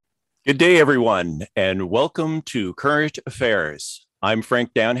Good day, everyone, and welcome to Current Affairs. I'm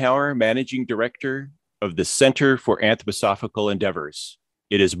Frank Downhauer, Managing Director of the Center for Anthroposophical Endeavors.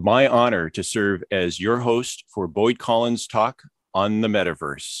 It is my honor to serve as your host for Boyd Collins' talk on the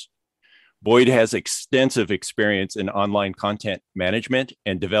Metaverse. Boyd has extensive experience in online content management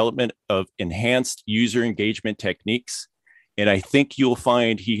and development of enhanced user engagement techniques, and I think you'll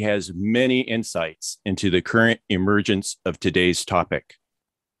find he has many insights into the current emergence of today's topic.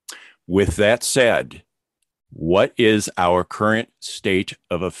 With that said, what is our current state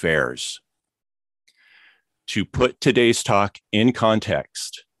of affairs? To put today's talk in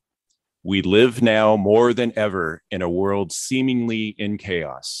context, we live now more than ever in a world seemingly in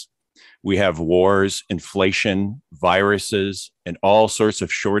chaos. We have wars, inflation, viruses, and all sorts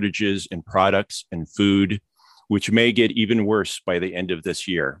of shortages in products and food, which may get even worse by the end of this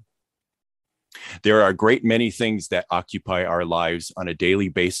year. There are a great many things that occupy our lives on a daily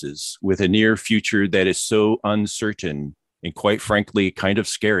basis, with a near future that is so uncertain and, quite frankly, kind of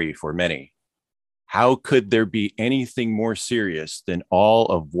scary for many. How could there be anything more serious than all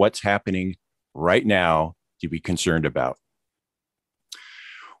of what's happening right now to be concerned about?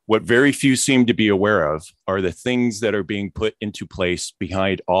 What very few seem to be aware of are the things that are being put into place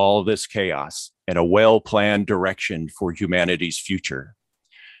behind all this chaos and a well-planned direction for humanity's future.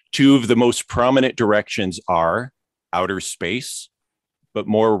 Two of the most prominent directions are outer space, but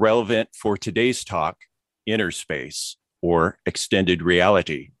more relevant for today's talk, inner space or extended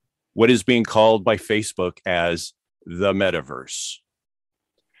reality, what is being called by Facebook as the Metaverse.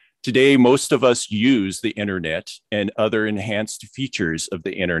 Today, most of us use the internet and other enhanced features of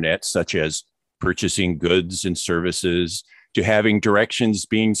the internet, such as purchasing goods and services, to having directions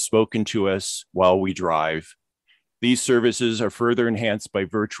being spoken to us while we drive. These services are further enhanced by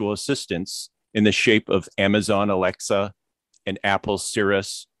virtual assistants in the shape of Amazon Alexa and Apple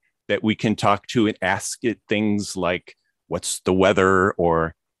Sirius that we can talk to and ask it things like, what's the weather,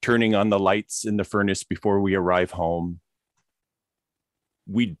 or turning on the lights in the furnace before we arrive home.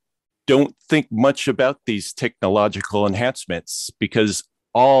 We don't think much about these technological enhancements because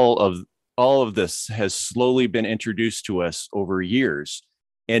all of this has slowly been introduced to us over years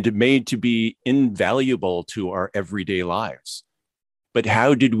and made to be invaluable to our everyday lives. But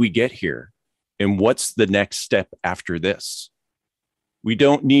how did we get here? And what's the next step after this? We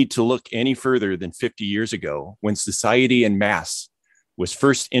don't need to look any further than 50 years ago when society en masse was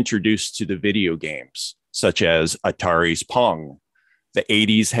first introduced to the video games, such as Atari's Pong. The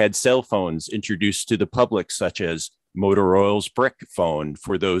 80s had cell phones introduced to the public, such as Motorola's Brick phone,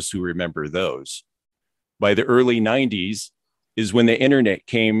 for those who remember those. By the early 90s, is when the internet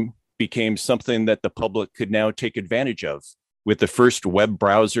became something that the public could now take advantage of, with the first web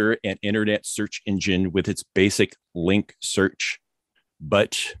browser and internet search engine with its basic link search.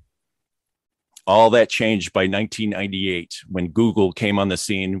 But all that changed by 1998 when Google came on the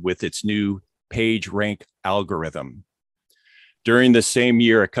scene with its new PageRank algorithm. During the same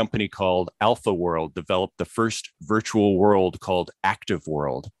year, a company called Alpha World developed the first virtual world called Active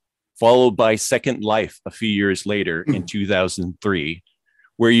World, followed by Second Life a few years later in 2003,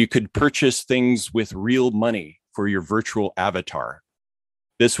 where you could purchase things with real money for your virtual avatar.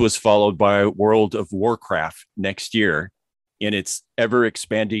 This was followed by World of Warcraft next year in its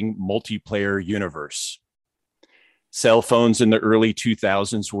ever-expanding multiplayer universe. Cell phones in the early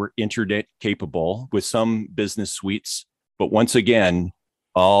 2000s were internet capable with some business suites, but once again,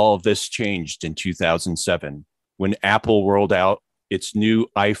 all of this changed in 2007 when Apple rolled out its new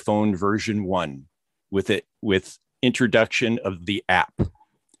iPhone version 1 with introduction of the app.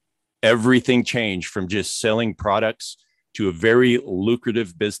 Everything changed from just selling products to a very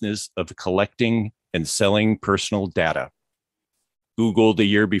lucrative business of collecting and selling personal data. Google the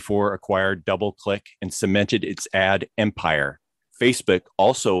year before acquired DoubleClick and cemented its ad empire. Facebook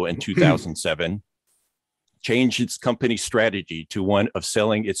also in 2007 changed its company strategy to one of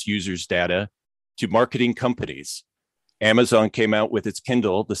selling its users' data to marketing companies. Amazon came out with its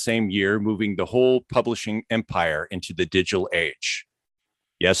Kindle the same year, moving the whole publishing empire into the digital age.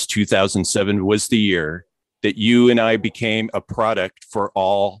 Yes, 2007 was the year that you and I became a product for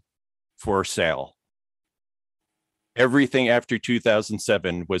all for sale. Everything after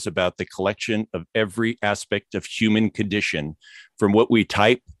 2007 was about the collection of every aspect of human condition, from what we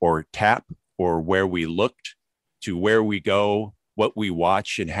type or tap or where we looked to where we go, what we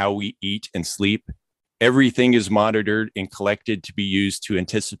watch, and how we eat and sleep. Everything is monitored and collected to be used to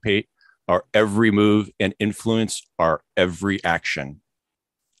anticipate our every move and influence our every action.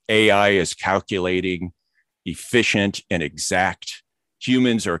 AI is calculating, efficient, and exact.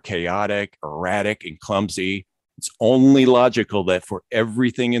 Humans are chaotic, erratic, and clumsy. It's only logical that for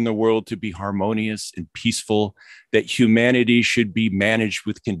everything in the world to be harmonious and peaceful, that humanity should be managed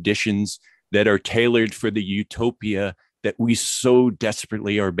with conditions that are tailored for the utopia that we so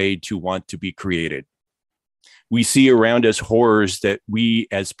desperately are made to want to be created. We see around us horrors that we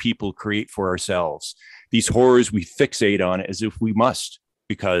as people create for ourselves. These horrors we fixate on as if we must,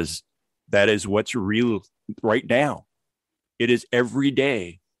 because that is what's real right now. It is every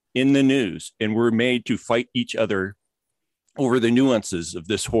day in the news, and we're made to fight each other over the nuances of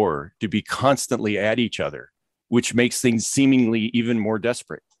this horror, to be constantly at each other, which makes things seemingly even more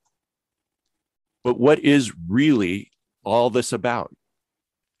desperate. But what is really all this about?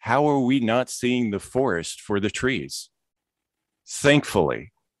 How are we not seeing the forest for the trees?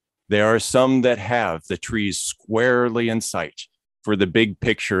 Thankfully, there are some that have the trees squarely in sight for the big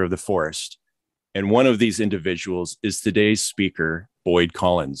picture of the forest. And one of these individuals is today's speaker, Boyd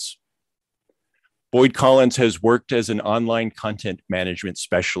Collins. Boyd Collins has worked as an online content management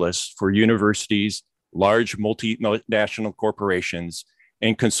specialist for universities, large multinational corporations,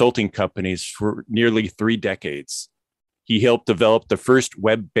 and consulting companies for nearly 3 decades. He helped develop the first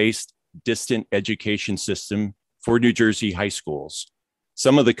web-based distant education system for New Jersey high schools.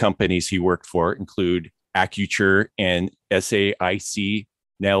 Some of the companies he worked for include Accuture and SAIC,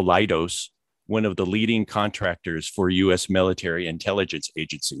 now Leidos, one of the leading contractors for US military intelligence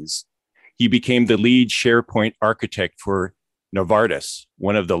agencies. He became the lead SharePoint architect for Novartis,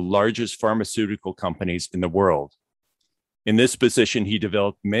 one of the largest pharmaceutical companies in the world. In this position, he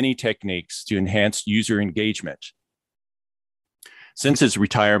developed many techniques to enhance user engagement. Since his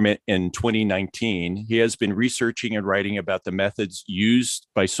retirement in 2019, he has been researching and writing about the methods used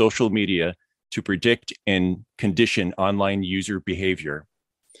by social media to predict and condition online user behavior.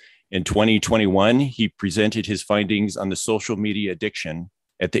 In 2021, he presented his findings on the social media addiction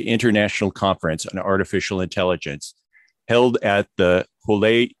at the International Conference on Artificial Intelligence, held at the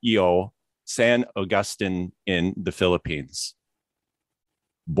Colegio San Agustin in the Philippines.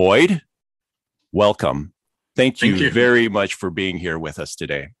 Boyd, welcome. Thank you very much for being here with us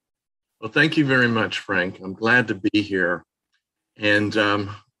today. Well, thank you very much, Frank. I'm glad to be here. And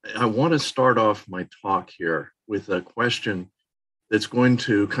I want to start off my talk here with a question that's going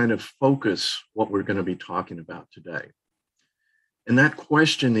to kind of focus what we're going to be talking about today. And that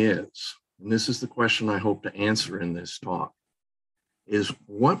question is, and this is the question I hope to answer in this talk, is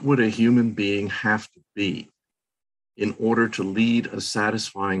what would a human being have to be in order to lead a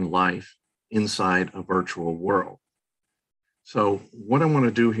satisfying life inside a virtual world? So what I want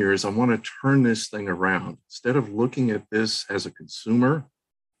to do here is I want to turn this thing around. Instead of looking at this as a consumer,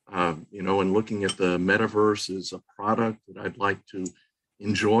 and looking at the metaverse as a product that I'd like to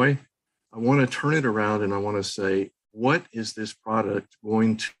enjoy, I want to turn it around and I want to say, what is this product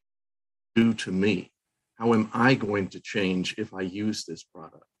going to do to me? How am I going to change if I use this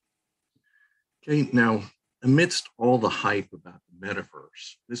product? Okay, now, amidst all the hype about the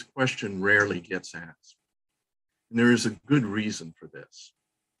metaverse, this question rarely gets asked. And there is a good reason for this.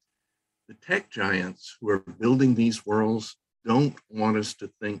 The tech giants who are building these worlds don't want us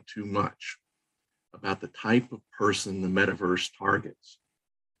to think too much about the type of person the metaverse targets.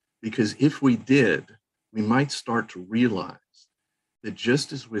 Because if we did, we might start to realize that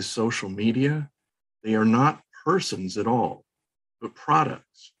just as with social media, they are not persons at all, but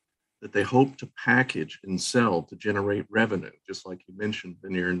products that they hope to package and sell to generate revenue, just like you mentioned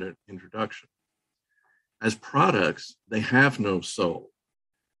in your introduction. As products, they have no soul,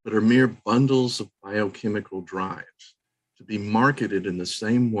 but are mere bundles of biochemical drives to be marketed in the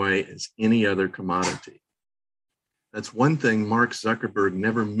same way as any other commodity. That's one thing Mark Zuckerberg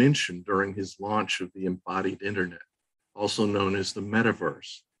never mentioned during his launch of the embodied internet, also known as the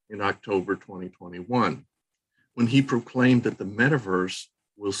Metaverse, in October 2021, when he proclaimed that the Metaverse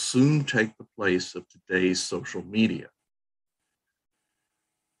will soon take the place of today's social media.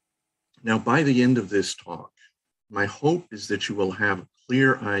 Now, by the end of this talk, my hope is that you will have a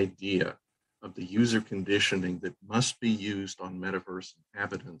clear idea of the user conditioning that must be used on metaverse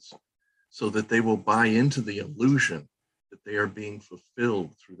inhabitants so that they will buy into the illusion that they are being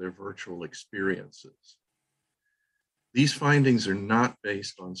fulfilled through their virtual experiences. These findings are not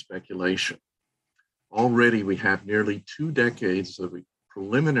based on speculation. Already, we have nearly 2 decades of a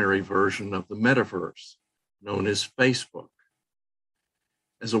preliminary version of the metaverse, known as Facebook.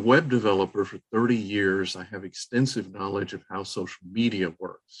 As a web developer for 30 years, I have extensive knowledge of how social media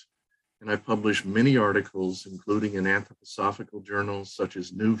works, and I've published many articles, including in anthroposophical journals such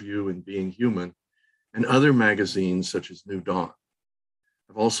as New View and Being Human, and other magazines such as New Dawn.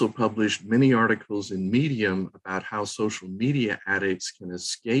 I've also published many articles in Medium about how social media addicts can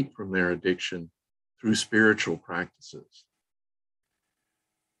escape from their addiction through spiritual practices.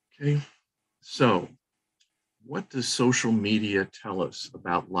 Okay, so what does social media tell us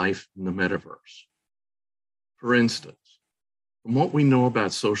about life in the metaverse? For instance, from what we know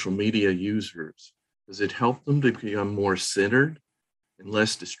about social media users, does it help them to become more centered and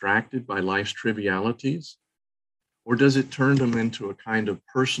less distracted by life's trivialities? Or does it turn them into a kind of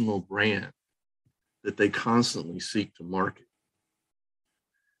personal brand that they constantly seek to market?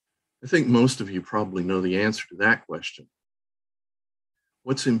 I think most of you probably know the answer to that question.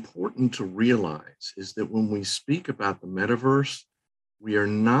 What's important to realize is that when we speak about the metaverse, we are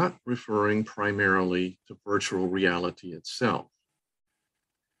not referring primarily to virtual reality itself.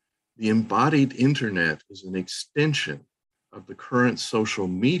 The embodied internet is an extension of the current social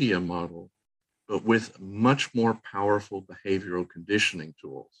media model, but with much more powerful behavioral conditioning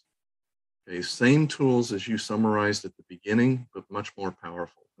tools. Okay, same tools as you summarized at the beginning, but much more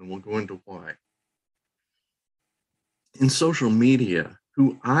powerful, and we'll go into why. In social media,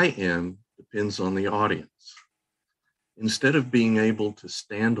 who I am depends on the audience. Instead of being able to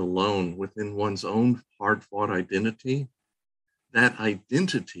stand alone within one's own hard-fought identity, that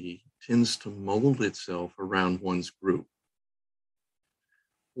identity tends to mold itself around one's group.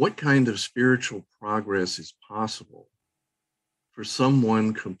 What kind of spiritual progress is possible for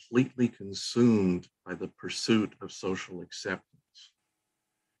someone completely consumed by the pursuit of social acceptance?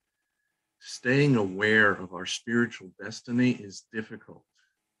 Staying aware of our spiritual destiny is difficult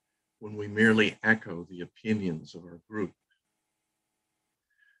when we merely echo the opinions of our group.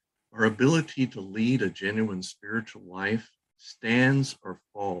 Our ability to lead a genuine spiritual life stands or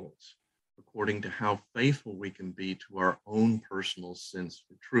falls according to how faithful we can be to our own personal sense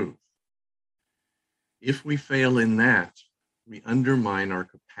for truth. If we fail in that, we undermine our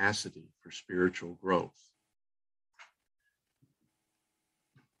capacity for spiritual growth.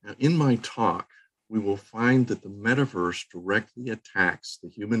 Now, in my talk, we will find that the metaverse directly attacks the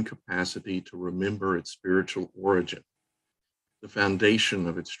human capacity to remember its spiritual origin, the foundation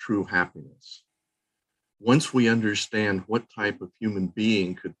of its true happiness. Once we understand what type of human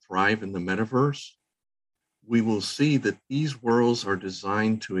being could thrive in the metaverse, we will see that these worlds are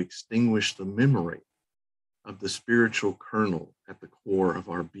designed to extinguish the memory of the spiritual kernel at the core of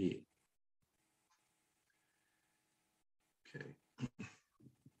our being. Okay.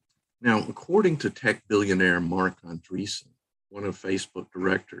 Now, according to tech billionaire Marc Andreessen, one of Facebook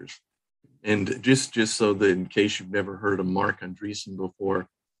directors, and just so that in case you've never heard of Marc Andreessen before,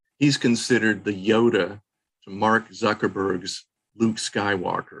 he's considered the Yoda to Mark Zuckerberg's Luke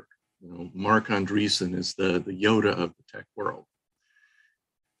Skywalker. You know, Marc Andreessen is the Yoda of the tech world.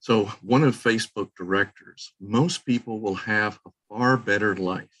 So one of Facebook directors, most people will have a far better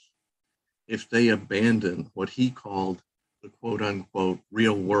life if they abandon what he called the quote unquote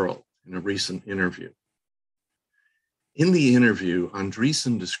real world in a recent interview. In the interview,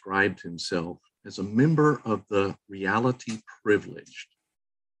 Andreessen described himself as a member of the reality privileged,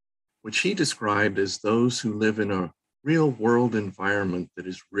 which he described as those who live in a real world environment that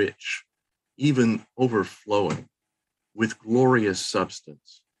is rich, even overflowing, with glorious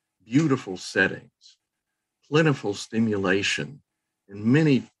substance, beautiful settings, plentiful stimulation, and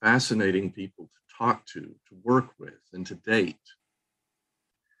many fascinating people to talk to work with, and to date.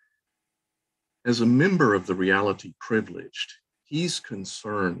 As a member of the reality privileged, he's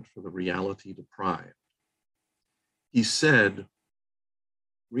concerned for the reality deprived. He said,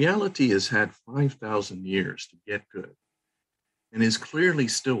 reality has had 5,000 years to get good and is clearly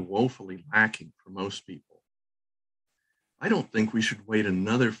still woefully lacking for most people. I don't think we should wait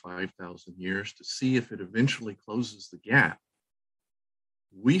another 5,000 years to see if it eventually closes the gap.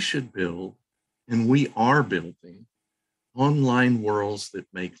 We should build, and we are building, online worlds that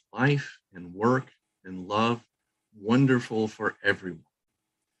make life and work and love wonderful for everyone,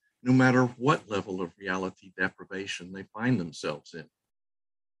 no matter what level of reality deprivation they find themselves in.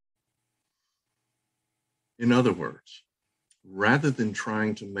 In other words, rather than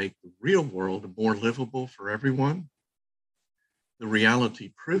trying to make the real world more livable for everyone, the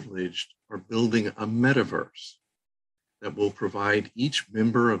reality privileged are building a metaverse that will provide each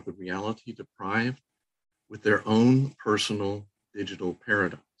member of the reality deprived with their own personal digital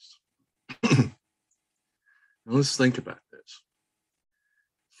paradise. Now let's think about this.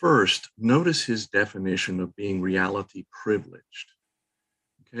 First, notice his definition of being reality privileged.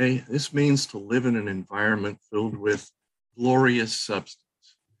 Okay, this means to live in an environment filled with glorious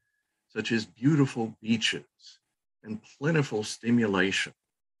substance, such as beautiful beaches and plentiful stimulation,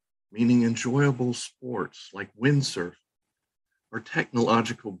 meaning enjoyable sports like windsurfing, or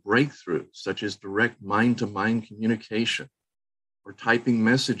technological breakthroughs such as direct mind-to-mind communication, or typing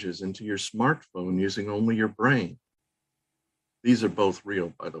messages into your smartphone using only your brain. These are both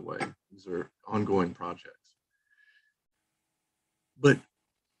real, by the way. These are ongoing projects. But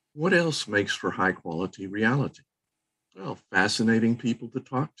what else makes for high quality reality? Well, fascinating people to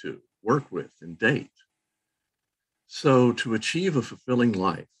talk to, work with, and date. So, to achieve a fulfilling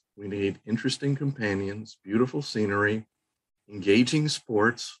life, we need interesting companions, beautiful scenery, engaging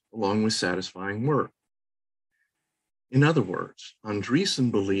sports, along with satisfying work. In other words,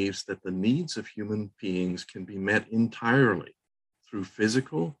 Andreessen believes that the needs of human beings can be met entirely through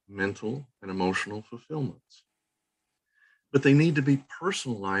physical, mental, and emotional fulfillments. But they need to be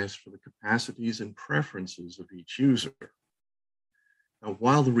personalized for the capacities and preferences of each user. Now,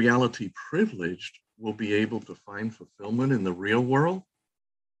 while the reality privileged will be able to find fulfillment in the real world,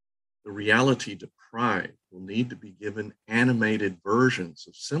 the reality deprived will need to be given animated versions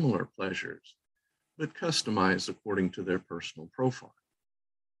of similar pleasures, but customized according to their personal profile.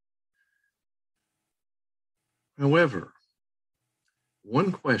 However,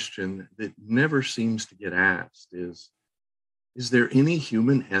 one question that never seems to get asked is there any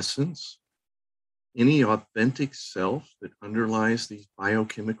human essence, any authentic self that underlies these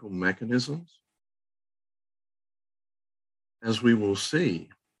biochemical mechanisms? As we will see,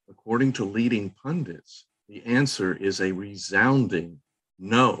 according to leading pundits, the answer is a resounding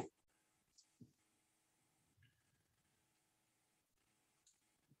no.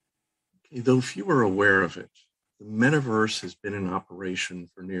 Okay, though few are aware of it, the metaverse has been in operation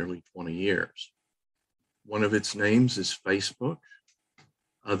for nearly 20 years. One of its names is Facebook.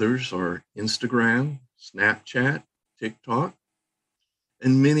 Others are Instagram, Snapchat, TikTok,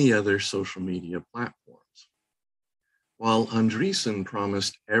 and many other social media platforms. While Andreessen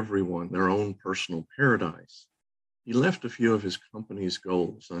promised everyone their own personal paradise, he left a few of his company's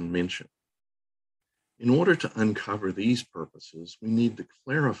goals unmentioned. In order to uncover these purposes, we need to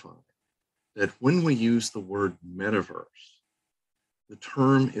clarify that when we use the word metaverse, the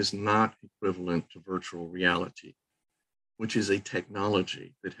term is not equivalent to virtual reality, which is a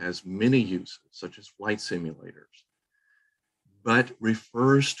technology that has many uses, such as flight simulators, but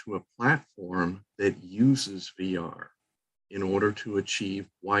refers to a platform that uses VR in order to achieve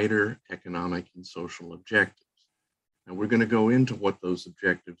wider economic and social objectives. And we're going to go into what those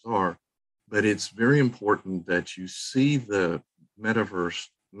objectives are, but it's very important that you see the metaverse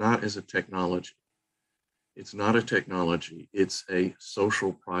not as a technology. It's not a technology, it's a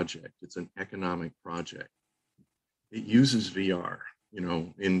social project, it's an economic project. It uses VR.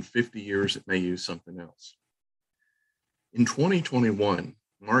 In 50 years, it may use something else. In 2021,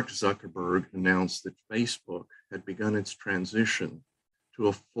 Mark Zuckerberg announced that Facebook had begun its transition to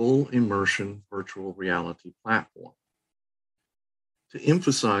a full immersion virtual reality platform. To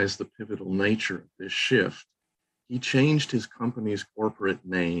emphasize the pivotal nature of this shift, he changed his company's corporate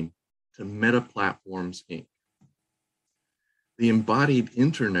name to Meta Platforms, Inc. The embodied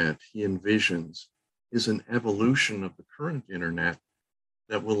internet he envisions is an evolution of the current internet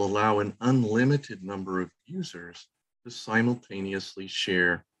that will allow an unlimited number of users to simultaneously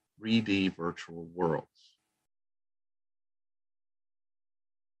share 3D virtual worlds.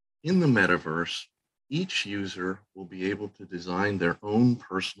 In the metaverse, each user will be able to design their own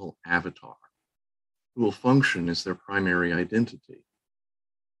personal avatar, who will function as their primary identity.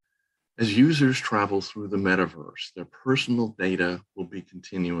 As users travel through the metaverse, their personal data will be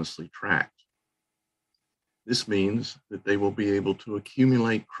continuously tracked. This means that they will be able to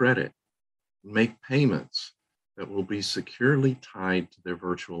accumulate credit and make payments that will be securely tied to their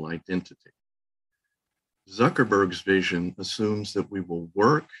virtual identity. Zuckerberg's vision assumes that we will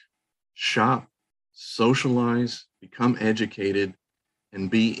work, shop, socialize, become educated, and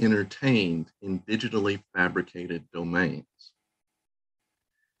be entertained in digitally fabricated domains.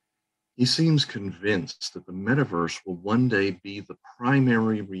 He seems convinced that the metaverse will one day be the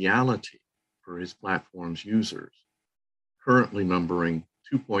primary reality for his platform's users, currently numbering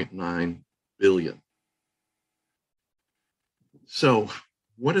 2.9 billion. So,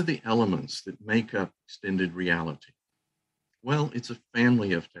 what are the elements that make up extended reality? Well, it's a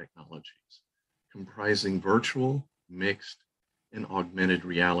family of technologies comprising virtual, mixed, and augmented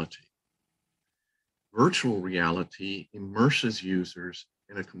reality. Virtual reality immerses users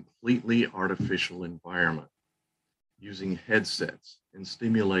in a completely artificial environment using headsets and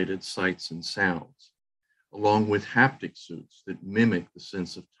stimulated sights and sounds, along with haptic suits that mimic the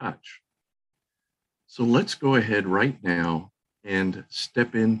sense of touch. So let's go ahead right now and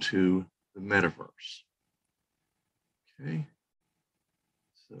step into the metaverse. Okay,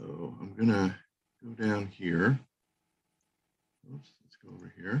 so I'm gonna go down here. Oops, let's go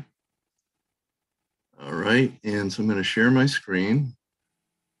over here. All right, and so I'm going to share my screen.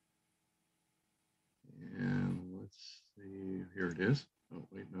 And let's see, here it is. Oh,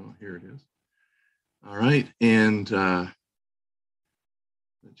 wait, no, here it is. All right, and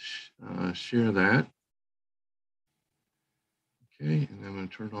let's share that. Okay, and I'm going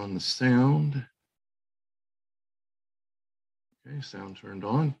to turn on the sound. Okay, sound turned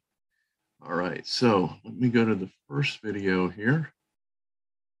on. All right, so let me go to the first video here.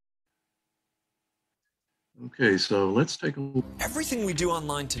 Okay, so let's take a look. Everything we do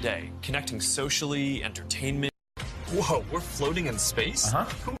online today, connecting socially, entertainment. Whoa, we're floating in space?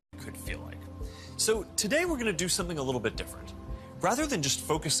 Who could feel like? So today we're going to do something a little bit different. Rather than just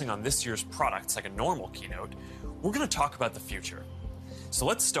focusing on this year's products like a normal keynote, we're going to talk about the future. So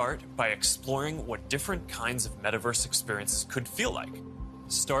let's start by exploring what different kinds of metaverse experiences could feel like,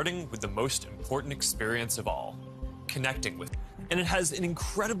 starting with the most important experience of all, connecting with. And it has an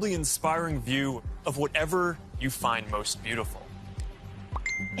incredibly inspiring view of whatever you find most beautiful.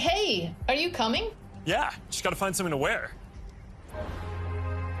 Hey, are you coming? Yeah, just gotta find something to wear.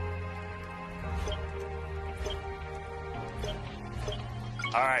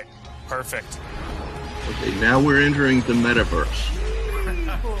 All right, perfect. Okay, now we're entering the metaverse.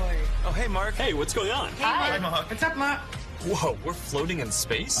 Oh, hey, Mark. Hey, what's going on? Hi. What's up, Mark? Whoa, we're floating in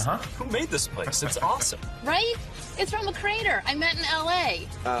space? Who made this place? It's awesome. Right? It's from a crater I met in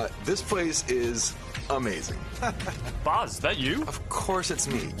LA. This place is amazing. Boz, is that you? Of course it's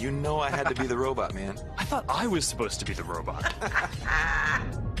me. You know I had to be the robot, man. I thought I was supposed to be the robot.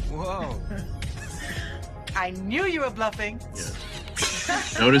 Whoa. I knew you were bluffing.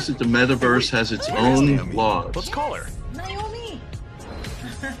 Yes. Notice that the metaverse has its own laws. Let's call her. Naomi.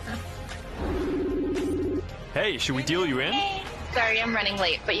 Hey, should we deal you in? Hey, sorry I'm running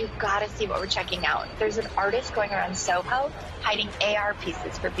late, but you've got to see what we're checking out. There's an artist going around Soho hiding AR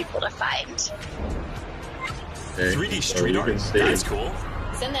pieces for people to find. Okay, 3D so street you art. can see That's cool.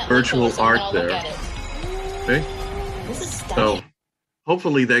 Send that virtual link over so art I'll look there. at it. Okay, This is so stunning.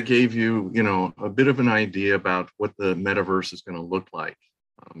 hopefully that gave you, a bit of an idea about what the metaverse is going to look like.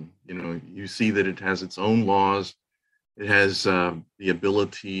 You see that it has its own laws. It has the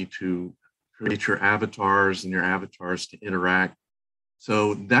ability to create your avatars and your avatars to interact.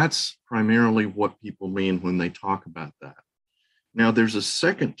 So that's primarily what people mean when they talk about that. Now, there's a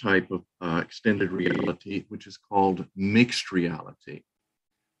second type of extended reality, which is called mixed reality.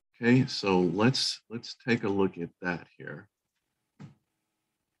 Okay, so let's take a look at that here. I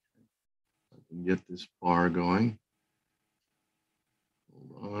can get this bar going.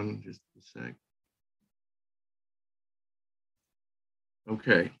 Hold on just a sec.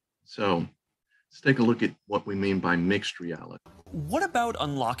 Okay, so let's take a look at what we mean by mixed reality. What about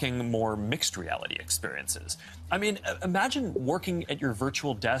unlocking more mixed reality experiences? I mean, imagine working at your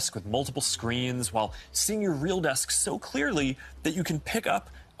virtual desk with multiple screens while seeing your real desk so clearly that you can pick up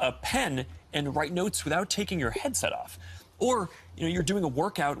a pen and write notes without taking your headset off. Or, you're doing a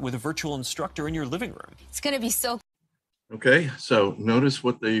workout with a virtual instructor in your living room. It's going to be so. Okay, so notice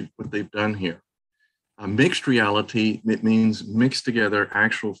what they've done here. Mixed reality, it means mixed together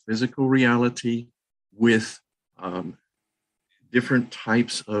actual physical reality with different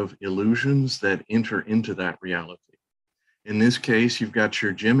types of illusions that enter into that reality. In this case, you've got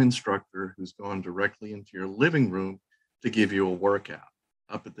your gym instructor who's gone directly into your living room to give you a workout.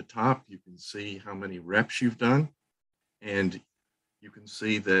 Up at the top, you can see how many reps you've done, and you can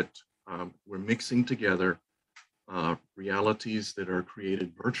see that we're mixing together realities that are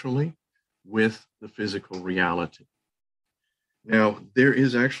created virtually with the physical reality. Now, there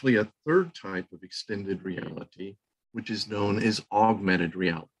is actually a third type of extended reality, which is known as augmented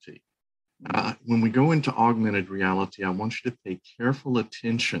reality. When we go into augmented reality, I want you to pay careful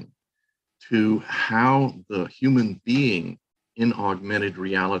attention to how the human being in augmented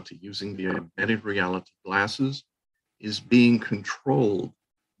reality, using the augmented reality glasses, is being controlled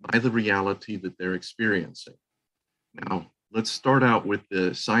by the reality that they're experiencing. Now, let's start out with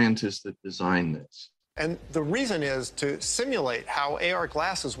the scientists that designed this. And the reason is to simulate how AR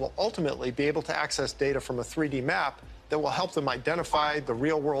glasses will ultimately be able to access data from a 3D map that will help them identify the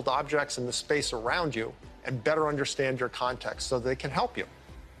real-world objects in the space around you and better understand your context so they can help you.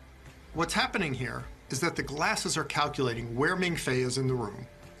 What's happening here is that the glasses are calculating where Ming-Fei is in the room,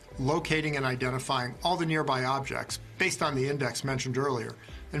 locating and identifying all the nearby objects based on the index mentioned earlier,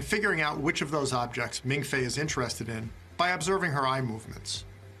 and figuring out which of those objects Ming-Fei is interested in by observing her eye movements.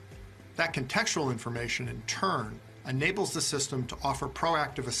 That contextual information, in turn, enables the system to offer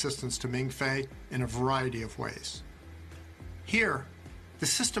proactive assistance to Ming-Fei in a variety of ways. Here, the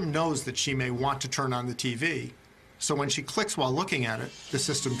system knows that she may want to turn on the TV, so when she clicks while looking at it, the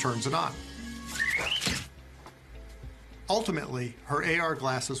system turns it on. Ultimately, her AR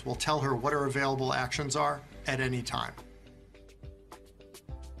glasses will tell her what her available actions are at any time.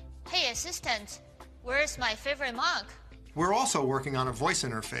 Hey, assistant, where's my favorite mug? We're also working on a voice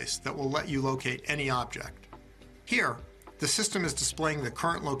interface that will let you locate any object. Here, the system is displaying the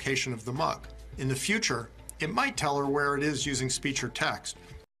current location of the mug. In the future, it might tell her where it is using speech or text.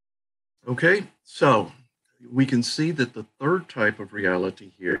 Okay, so we can see that the third type of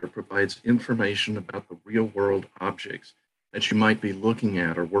reality here provides information about the real world objects that you might be looking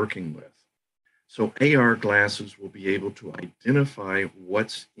at or working with. So AR glasses will be able to identify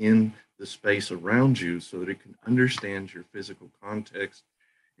what's in the space around you so that it can understand your physical context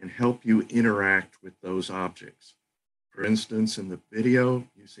and help you interact with those objects. For instance, in the video,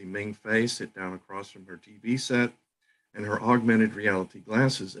 you see Ming Fei sit down across from her TV set, and her augmented reality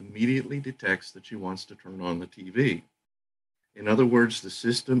glasses immediately detects that she wants to turn on the TV. In other words, the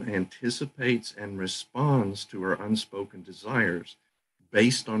system anticipates and responds to her unspoken desires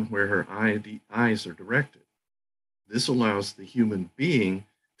based on where her eyes are directed. This allows the human being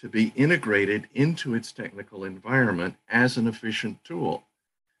to be integrated into its technical environment as an efficient tool.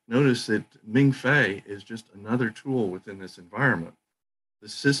 Notice that Ming Fei is just another tool within this environment. The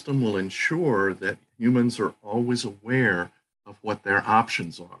system will ensure that humans are always aware of what their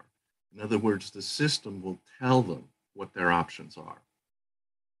options are. In other words, the system will tell them what their options are.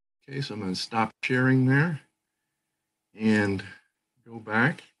 Okay, so I'm going to stop sharing there and go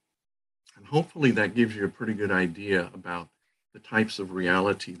back. And hopefully that gives you a pretty good idea about the types of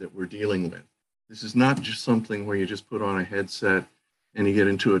reality that we're dealing with. This is not just something where you just put on a headset and you get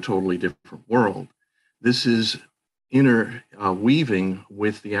into a totally different world. This is interweaving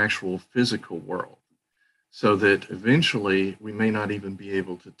with the actual physical world, so that eventually we may not even be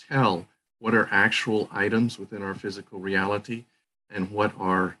able to tell what are actual items within our physical reality and what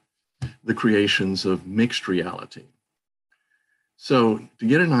are the creations of mixed reality. So to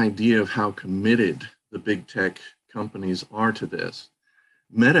get an idea of how committed the big tech companies are to this,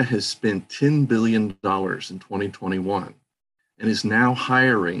 Meta has spent $10 billion in 2021 and is now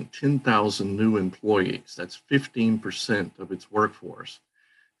hiring 10,000 new employees, that's 15% of its workforce,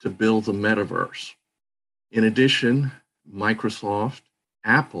 to build the Metaverse. In addition, Microsoft,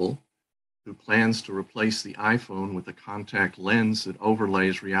 Apple, who plans to replace the iPhone with a contact lens that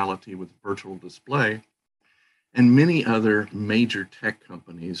overlays reality with virtual display, and many other major tech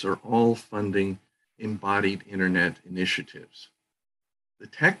companies are all funding embodied internet initiatives. The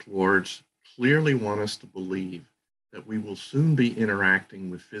tech lords clearly want us to believe that we will soon be interacting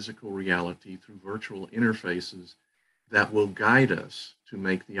with physical reality through virtual interfaces that will guide us to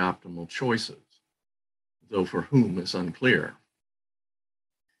make the optimal choices, though for whom is unclear.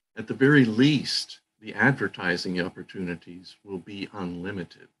 At the very least, the advertising opportunities will be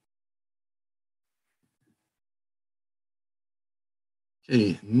unlimited.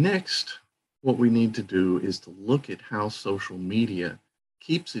 Okay, next, what we need to do is to look at how social media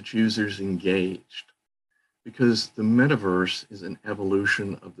keeps its users engaged, because the metaverse is an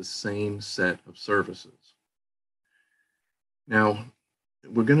evolution of the same set of services. Now,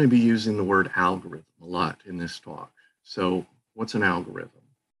 we're going to be using the word algorithm a lot in this talk. So what's an algorithm?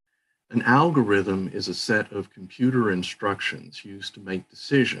 An algorithm is a set of computer instructions used to make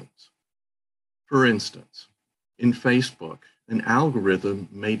decisions. For instance, in Facebook, an algorithm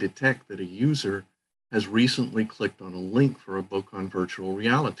may detect that a user has recently clicked on a link for a book on virtual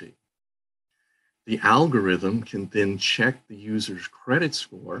reality. The algorithm can then check the user's credit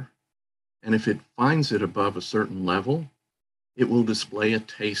score, and if it finds it above a certain level, it will display a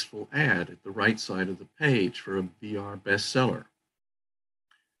tasteful ad at the right side of the page for a VR bestseller.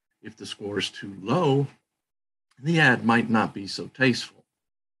 If the score is too low, the ad might not be so tasteful.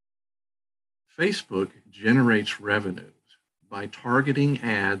 Facebook generates revenues by targeting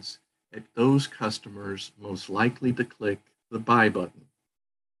ads at those customers most likely to click the buy button.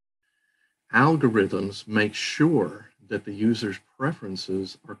 Algorithms make sure that the user's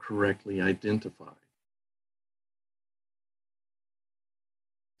preferences are correctly identified.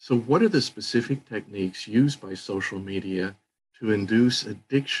 So what are the specific techniques used by social media to induce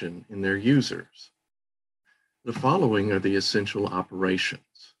addiction in their users? The following are the essential operations.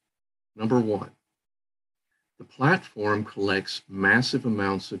 Number one, the platform collects massive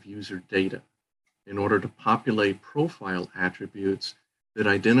amounts of user data in order to populate profile attributes that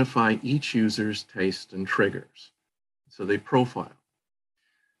identify each user's tastes and triggers. So they profile.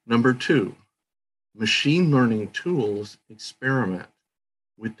 Number two, machine learning tools experiment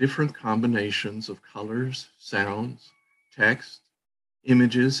with different combinations of colors, sounds, text,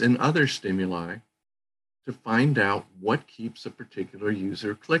 images, and other stimuli to find out what keeps a particular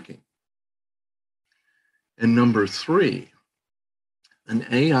user clicking. And number three, an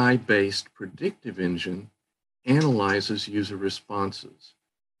AI-based predictive engine analyzes user responses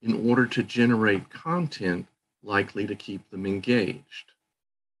in order to generate content likely to keep them engaged.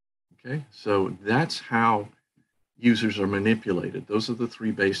 Okay, so that's how users are manipulated. Those are the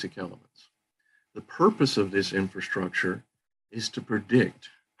three basic elements. The purpose of this infrastructure is to predict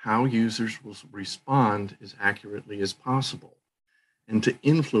how users will respond as accurately as possible and to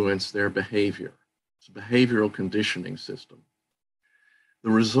influence their behavior. It's a behavioral conditioning system.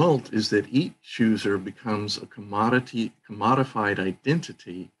 The result is that each user becomes a commodified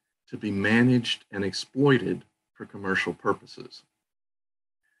identity to be managed and exploited for commercial purposes.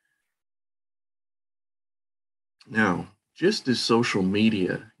 Now, just as social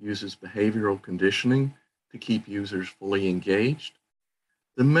media uses behavioral conditioning to keep users fully engaged,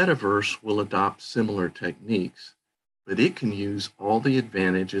 the metaverse will adopt similar techniques, but it can use all the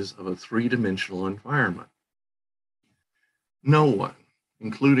advantages of a three-dimensional environment. No one,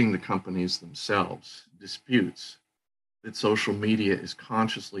 including the companies themselves, disputes that social media is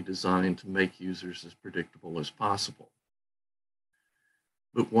consciously designed to make users as predictable as possible.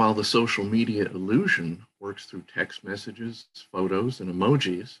 But while the social media illusion works through text messages, photos, and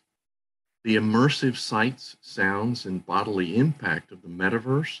emojis, the immersive sights, sounds, and bodily impact of the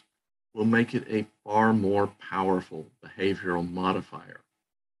metaverse will make it a far more powerful behavioral modifier.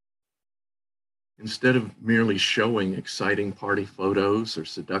 Instead of merely showing exciting party photos or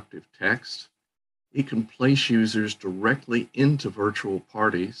seductive text, it can place users directly into virtual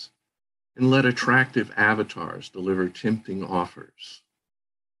parties and let attractive avatars deliver tempting offers.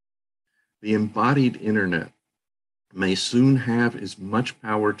 The embodied internet may soon have as much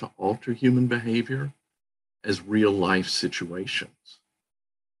power to alter human behavior as real-life situations.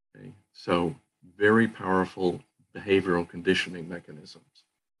 Okay? So, very powerful behavioral conditioning mechanisms.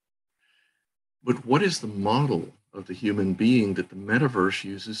 But what is the model of the human being that the metaverse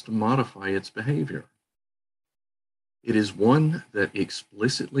uses to modify its behavior? It is one that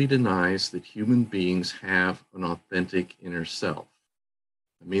explicitly denies that human beings have an authentic inner self.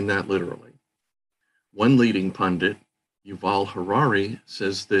 I mean that literally. One leading pundit, Yuval Harari,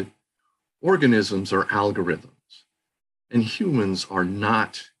 says that organisms are algorithms and humans are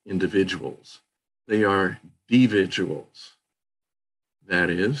not individuals. They are dividuals. That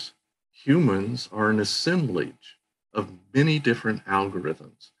is, humans are an assemblage of many different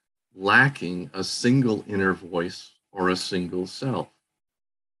algorithms, lacking a single inner voice or a single self.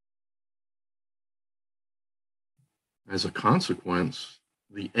 As a consequence,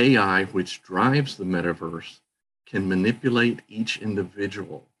 the AI which drives the metaverse can manipulate each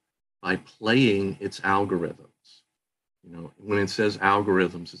individual by playing its algorithms. You know, when it says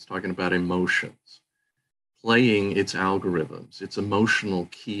algorithms, it's talking about emotions. Playing its algorithms, its emotional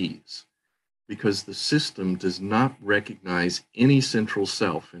keys, because the system does not recognize any central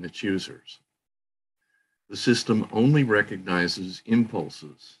self in its users. The system only recognizes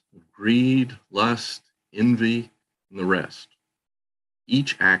impulses of greed, lust, envy, and the rest,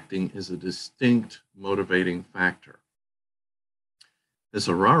 each acting as a distinct motivating factor. As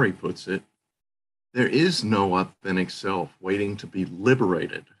Harari puts it, there is no authentic self waiting to be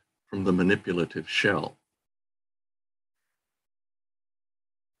liberated from the manipulative shell.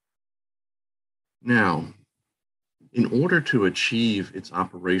 Now, in order to achieve its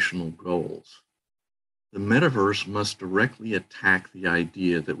operational goals, the metaverse must directly attack the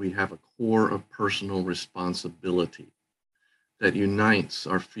idea that we have a core of personal responsibility that unites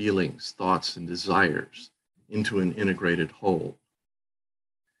our feelings, thoughts, and desires into an integrated whole.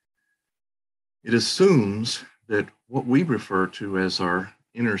 It assumes that what we refer to as our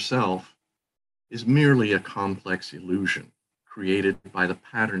inner self is merely a complex illusion created by the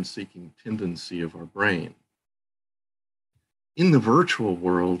pattern-seeking tendency of our brain. In the virtual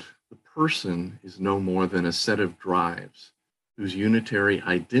world, the person is no more than a set of drives whose unitary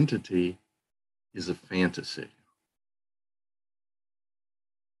identity is a fantasy.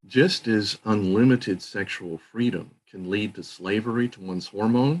 Just as unlimited sexual freedom can lead to slavery to one's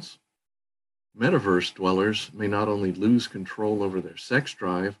hormones, metaverse dwellers may not only lose control over their sex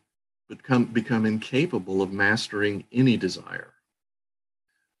drive, but become incapable of mastering any desire.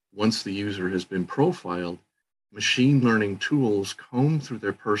 Once the user has been profiled, machine learning tools comb through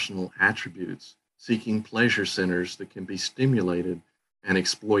their personal attributes, seeking pleasure centers that can be stimulated and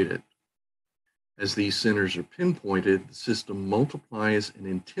exploited. As these centers are pinpointed, the system multiplies and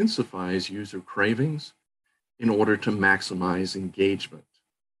intensifies user cravings in order to maximize engagement.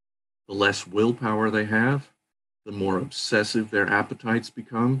 The less willpower they have, the more obsessive their appetites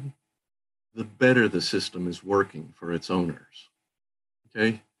become, the better the system is working for its owners.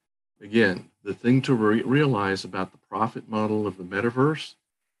 Okay? Again, the thing to realize about the profit model of the metaverse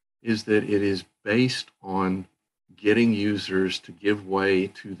is that it is based on getting users to give way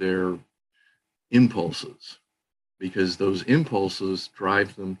to their impulses, because those impulses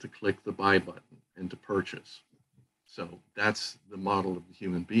drive them to click the buy button and to purchase. So that's the model of the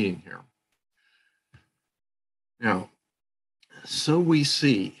human being here. Now, so we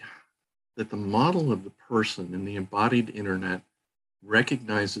see that the model of the person in the embodied internet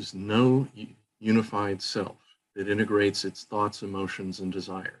recognizes no unified self that integrates its thoughts, emotions, and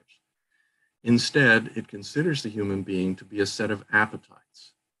desires. Instead, it considers the human being to be a set of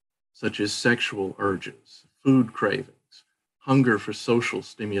appetites, such as sexual urges, food cravings, hunger for social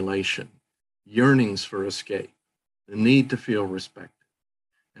stimulation, yearnings for escape, the need to feel respected,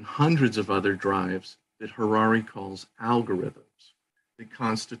 and hundreds of other drives that Harari calls algorithms that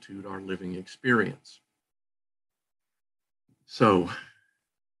constitute our living experience. So,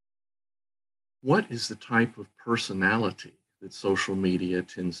 what is the type of personality that social media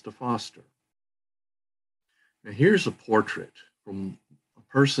tends to foster? Now, here's a portrait from a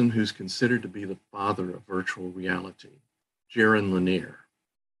person who's considered to be the father of virtual reality, Jaron Lanier.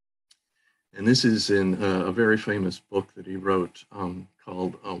 And this is in a very famous book that he wrote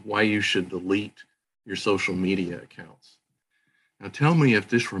called Why You Should Delete Your Social Media Accounts. Now, tell me if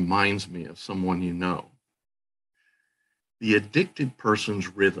this reminds me of someone you know. The addicted person's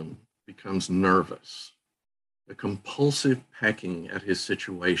rhythm becomes nervous, a compulsive pecking at his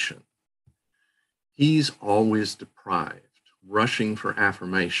situation. He's always deprived, rushing for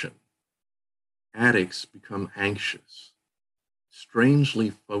affirmation. Addicts become anxious,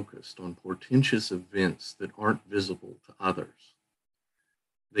 strangely focused on portentous events that aren't visible to others.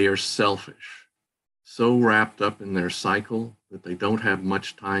 They are selfish, so wrapped up in their cycle that they don't have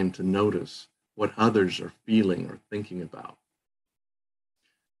much time to notice what others are feeling or thinking about.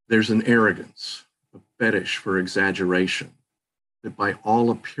 There's an arrogance, a fetish for exaggeration, that by all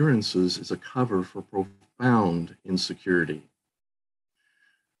appearances is a cover for profound insecurity.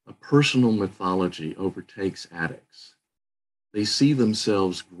 A personal mythology overtakes addicts. They see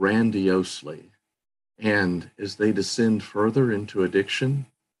themselves grandiosely, and as they descend further into addiction,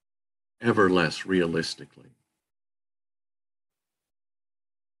 ever less realistically.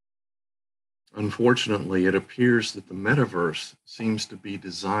 Unfortunately, it appears that the metaverse seems to be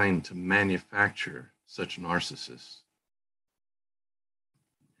designed to manufacture such narcissists.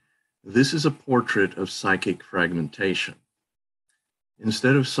 This is a portrait of psychic fragmentation.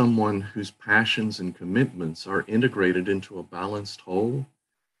 Instead of someone whose passions and commitments are integrated into a balanced whole,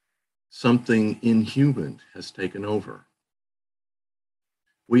 something inhuman has taken over.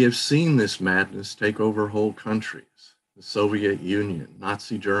 We have seen this madness take over whole countries, the Soviet Union,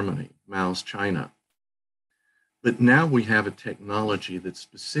 Nazi Germany, Mao's China. But now we have a technology that's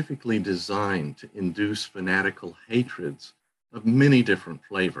specifically designed to induce fanatical hatreds of many different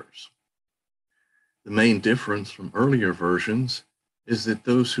flavors. The main difference from earlier versions is that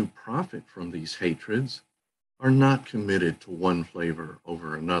those who profit from these hatreds are not committed to one flavor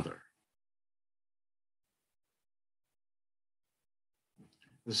over another.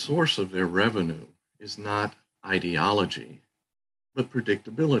 The source of their revenue is not ideology, but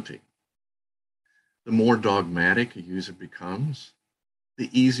predictability. The more dogmatic a user becomes, the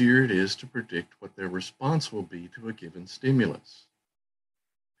easier it is to predict what their response will be to a given stimulus.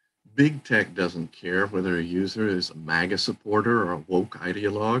 Big tech doesn't care whether a user is a MAGA supporter or a woke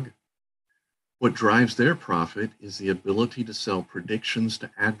ideologue. What drives their profit is the ability to sell predictions to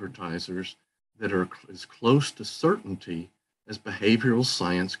advertisers that are as close to certainty as behavioral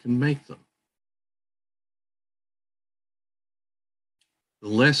science can make them. The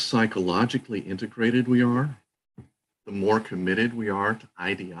less psychologically integrated we are, the more committed we are to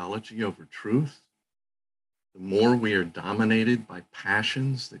ideology over truth, the more we are dominated by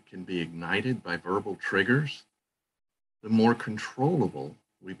passions that can be ignited by verbal triggers, the more controllable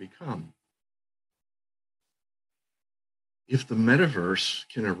we become. If the metaverse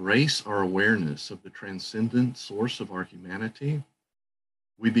can erase our awareness of the transcendent source of our humanity,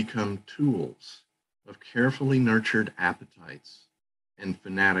 we become tools of carefully nurtured appetites and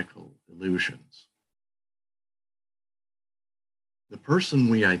fanatical illusions. The person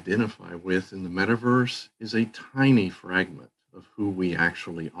we identify with in the metaverse is a tiny fragment of who we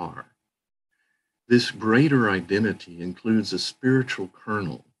actually are. This greater identity includes a spiritual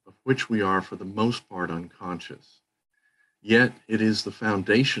kernel of which we are for the most part unconscious. Yet it is the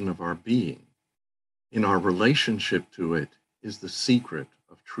foundation of our being. In our relationship to it is the secret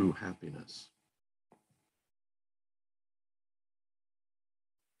of true happiness.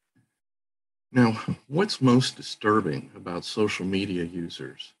 Now, what's most disturbing about social media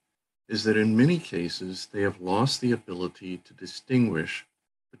users is that in many cases, they have lost the ability to distinguish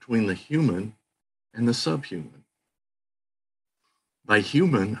between the human and the subhuman. By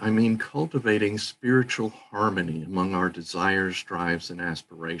human, I mean cultivating spiritual harmony among our desires, drives, and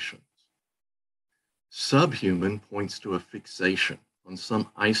aspirations. Subhuman points to a fixation on some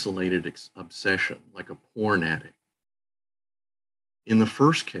isolated obsession, like a porn addict. In the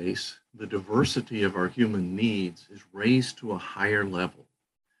first case, the diversity of our human needs is raised to a higher level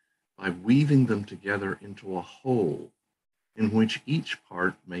by weaving them together into a whole in which each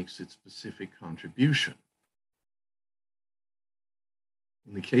part makes its specific contribution.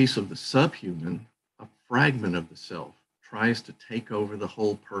 In the case of the subhuman, a fragment of the self tries to take over the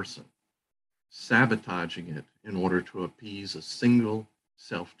whole person, sabotaging it in order to appease a single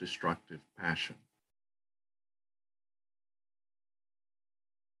self-destructive passion.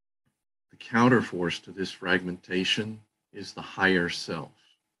 The counterforce to this fragmentation is the higher self.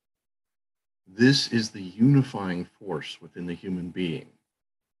 This is the unifying force within the human being.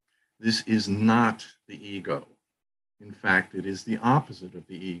 This is not the ego. In fact, it is the opposite of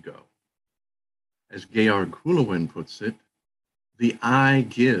the ego. As Georg Hulewin puts it, the I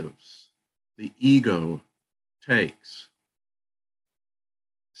gives, the ego takes.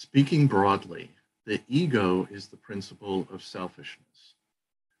 Speaking broadly, the ego is the principle of selfishness,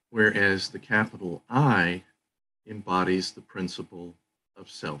 whereas the capital I embodies the principle of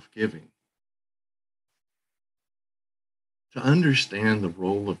self-giving. To understand the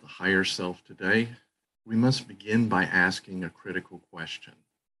role of the higher self today, we must begin by asking a critical question.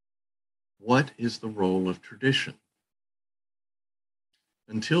 What is the role of tradition?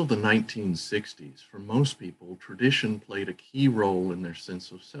 Until the 1960s, for most people, tradition played a key role in their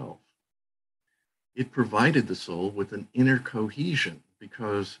sense of self. It provided the soul with an inner cohesion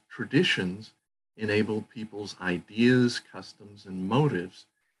because traditions enabled people's ideas, customs, and motives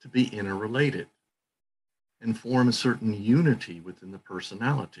to be interrelated and form a certain unity within the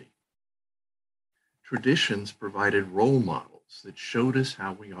personality. Traditions provided role models that showed us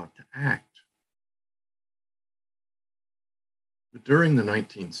how we ought to act. But during the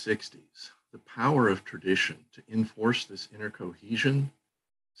 1960s, the power of tradition to enforce this inner cohesion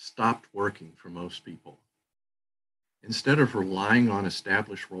stopped working for most people. Instead of relying on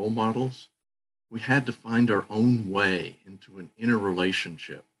established role models, we had to find our own way into an inner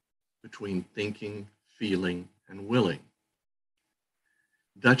relationship between thinking, feeling, and willing.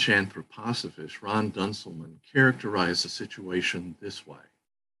 Dutch anthroposophist Ron Dunselman characterized the situation this way.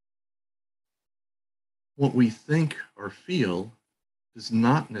 What we think or feel does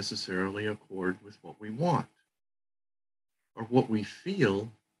not necessarily accord with what we want, or what we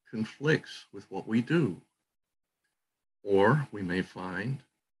feel conflicts with what we do. Or we may find,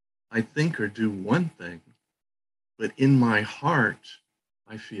 I think or do one thing, but in my heart,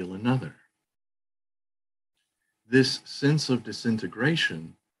 I feel another. This sense of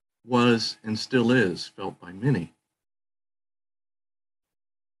disintegration was and still is felt by many.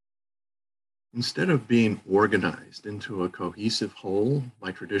 Instead of being organized into a cohesive whole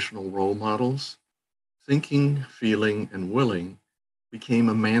by traditional role models, thinking, feeling, and willing became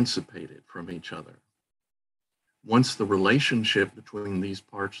emancipated from each other. Once the relationship between these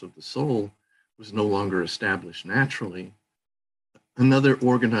parts of the soul was no longer established naturally, another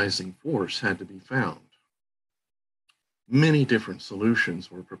organizing force had to be found. Many different solutions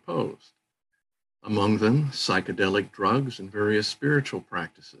were proposed, among them psychedelic drugs and various spiritual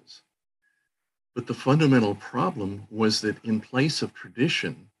practices. But the fundamental problem was that in place of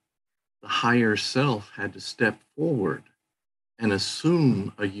tradition, the higher self had to step forward and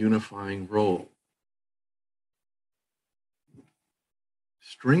assume a unifying role.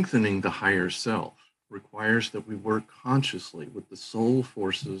 Strengthening the higher self requires that we work consciously with the soul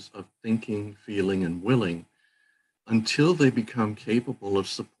forces of thinking, feeling, and willing until they become capable of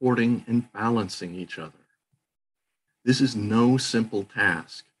supporting and balancing each other. This is no simple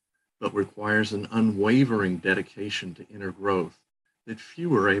task, but requires an unwavering dedication to inner growth that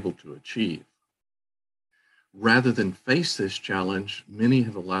few are able to achieve. Rather than face this challenge, many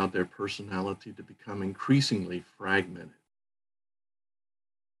have allowed their personality to become increasingly fragmented.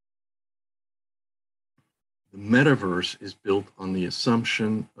 The metaverse is built on the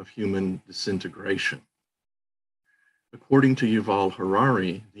assumption of human disintegration. According to Yuval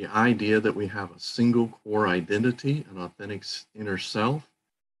Harari, the idea that we have a single core identity, an authentic inner self,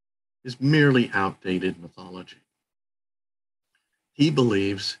 is merely outdated mythology. He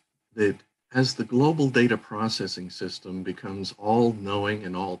believes that as the global data processing system becomes all-knowing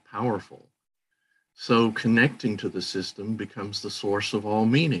and all-powerful, so connecting to the system becomes the source of all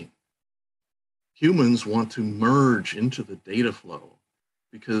meaning. Humans want to merge into the data flow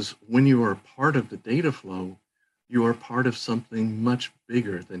because when you are part of the data flow, you are part of something much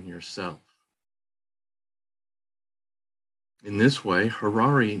bigger than yourself. In this way,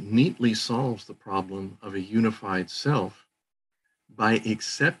 Harari neatly solves the problem of a unified self by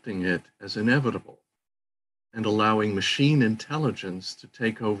accepting it as inevitable and allowing machine intelligence to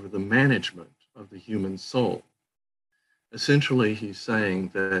take over the management of the human soul. Essentially, he's saying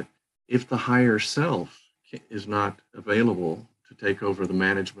that if the higher self is not available to take over the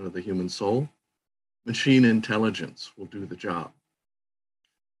management of the human soul, machine intelligence will do the job.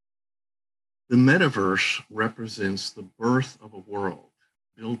 The metaverse represents the birth of a world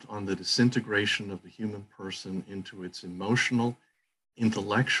built on the disintegration of the human person into its emotional,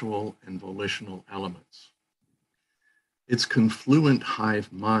 intellectual, and volitional elements. Its confluent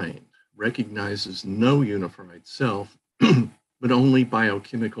hive mind recognizes no unified self, but only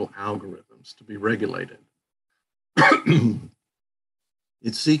biochemical algorithms to be regulated.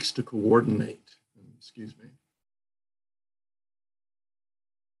 It seeks to coordinate,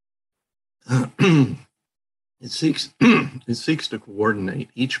 it seeks to coordinate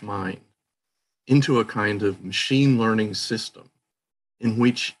each mind into a kind of machine learning system in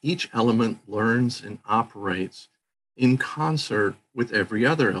which each element learns and operates in concert with every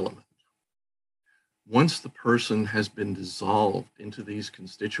other element. Once the person has been dissolved into these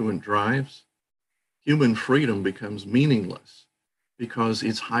constituent drives, human freedom becomes meaningless because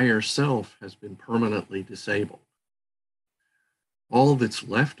its higher self has been permanently disabled. All that's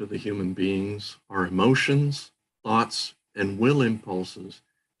left of the human beings are emotions, thoughts, and will impulses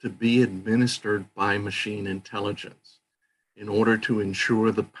to be administered by machine intelligence in order to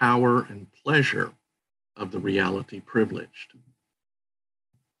ensure the power and pleasure of the reality privileged.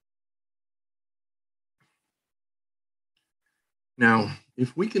 Now,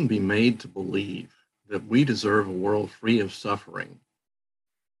 if we can be made to believe that we deserve a world free of suffering,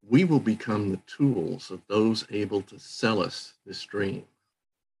 we will become the tools of those able to sell us this dream.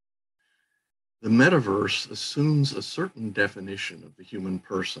 The metaverse assumes a certain definition of the human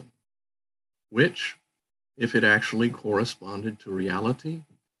person, which, if it actually corresponded to reality,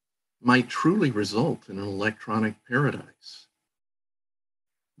 might truly result in an electronic paradise.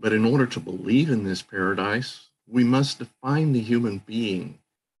 But in order to believe in this paradise, we must define the human being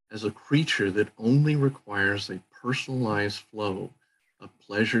as a creature that only requires a personalized flow of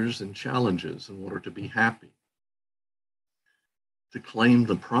pleasures and challenges in order to be happy. To claim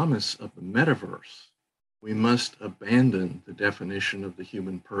the promise of the metaverse, we must abandon the definition of the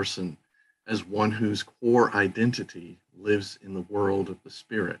human person as one whose core identity lives in the world of the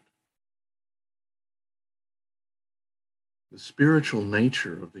spirit. The spiritual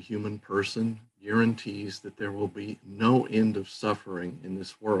nature of the human person guarantees that there will be no end of suffering in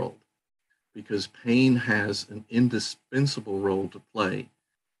this world, because pain has an indispensable role to play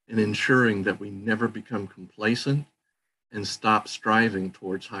in ensuring that we never become complacent and stop striving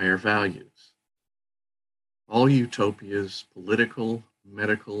towards higher values. All utopias, political,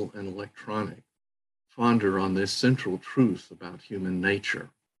 medical, and electronic, founder on this central truth about human nature.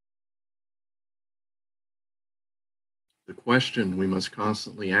 The question we must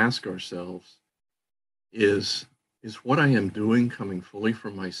constantly ask ourselves is what I am doing coming fully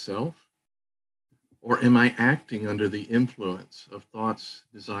from myself? Or am I acting under the influence of thoughts,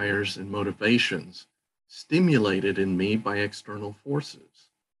 desires, and motivations stimulated in me by external forces?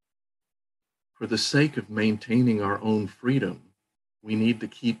 For the sake of maintaining our own freedom, we need to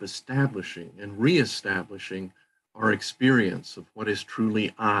keep establishing and reestablishing our experience of what is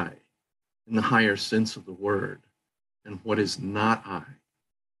truly I, in the higher sense of the word, and what is not I.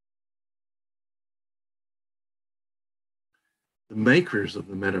 The makers of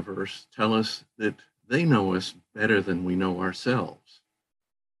the metaverse tell us that they know us better than we know ourselves.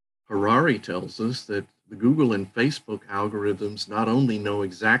 Harari tells us that the Google and Facebook algorithms not only know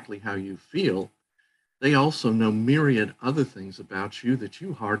exactly how you feel, they also know myriad other things about you that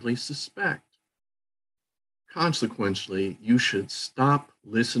you hardly suspect. Consequently, you should stop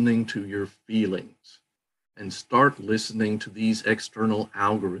listening to your feelings and start listening to these external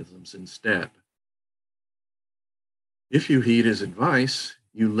algorithms instead. If you heed his advice,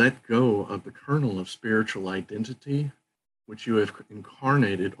 you let go of the kernel of spiritual identity, which you have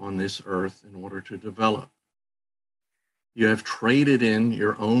incarnated on this earth in order to develop. You have traded in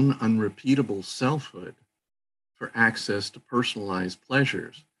your own unrepeatable selfhood for access to personalized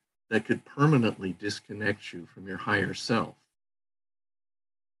pleasures that could permanently disconnect you from your higher self.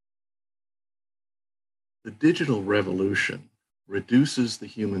 The digital revolution reduces the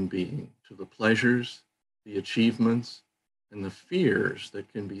human being to the pleasures, the achievements, and the fears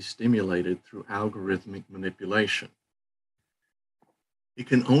that can be stimulated through algorithmic manipulation. It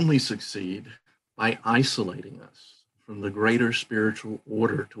can only succeed by isolating us from the greater spiritual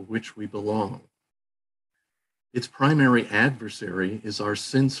order to which we belong. Its primary adversary is our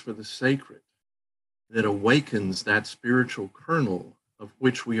sense for the sacred that awakens that spiritual kernel of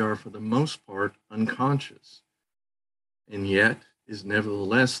which we are for the most part unconscious, and yet is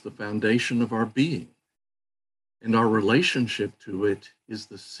nevertheless the foundation of our being. And our relationship to it is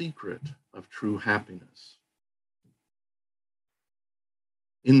the secret of true happiness.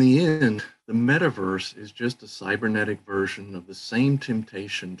 In the end, the metaverse is just a cybernetic version of the same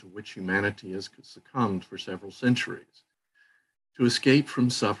temptation to which humanity has succumbed for several centuries, to escape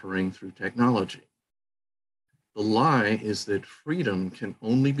from suffering through technology. The lie is that freedom can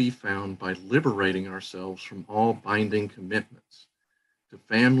only be found by liberating ourselves from all binding commitments to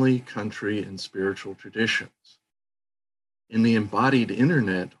family, country, and spiritual traditions. In the embodied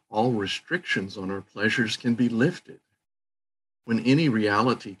internet, all restrictions on our pleasures can be lifted. When any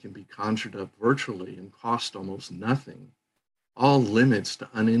reality can be conjured up virtually and cost almost nothing, all limits to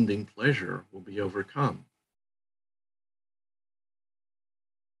unending pleasure will be overcome.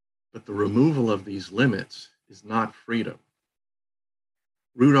 But the removal of these limits is not freedom.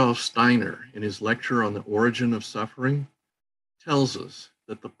 Rudolf Steiner, in his lecture on the origin of suffering, tells us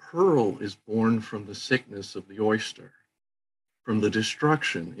that the pearl is born from the sickness of the oyster, from the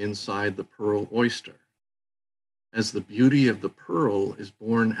destruction inside the pearl oyster. As the beauty of the pearl is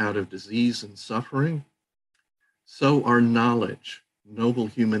born out of disease and suffering, so are knowledge, noble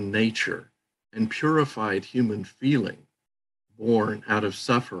human nature, and purified human feeling born out of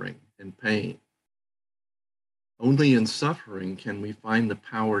suffering and pain. Only in suffering can we find the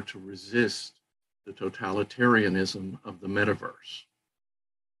power to resist the totalitarianism of the metaverse.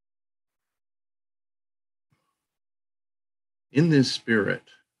 In this spirit,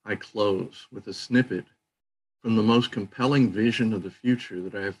 I close with a snippet from the most compelling vision of the future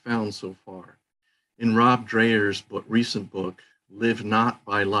that I have found so far in Rob Dreyer's recent book, Live Not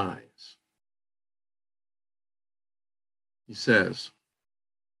by Lies. He says,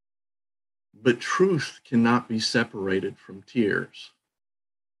 "But truth cannot be separated from tears.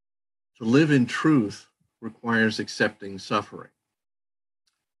 To live in truth requires accepting suffering.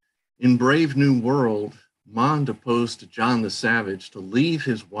 In Brave New World, Mond opposed to John the Savage to leave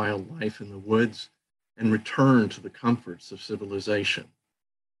his wild life in the woods and return to the comforts of civilization.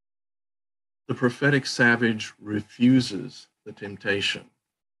 The prophetic savage refuses the temptation.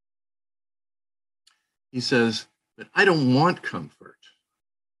 He says, but I don't want comfort.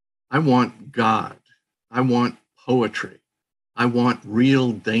 I want God. I want poetry. I want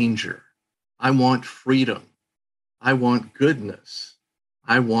real danger. I want freedom. I want goodness.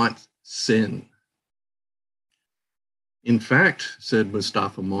 I want sin." "In fact," said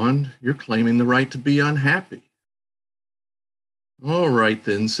Mustafa Mond, "you're claiming the right to be unhappy." "All right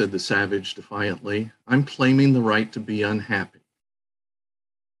then," said the savage defiantly, "I'm claiming the right to be unhappy.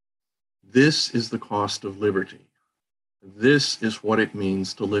 This is the cost of liberty. This is what it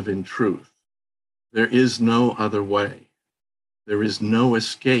means to live in truth. There is no other way. There is no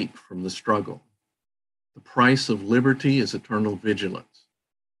escape from the struggle. The price of liberty is eternal vigilance.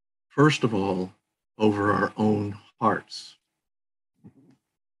 First of all, over our own hearts."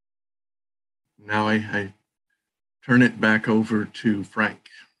 Now I turn it back over to Frank.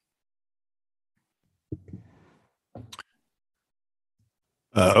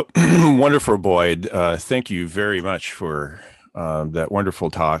 Wonderful, Boyd. Thank you very much for that wonderful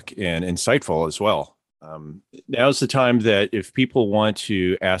talk and insightful as well. Now's the time that if people want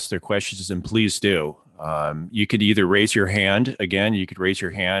to ask their questions, and please do. You could either raise your hand. Again, you could raise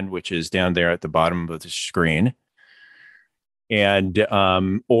your hand, which is down there at the bottom of the screen, and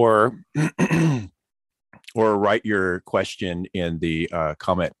or or write your question in the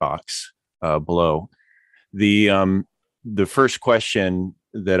comment box below. The first question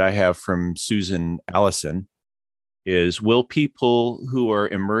that I have from Susan Allison is, will people who are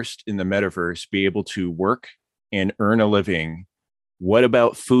immersed in the metaverse be able to work and earn a living? What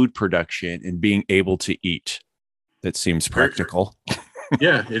about food production and being able to eat? That seems practical.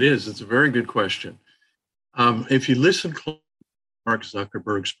 Yeah, it is. It's a very good question. If you listen closely to Mark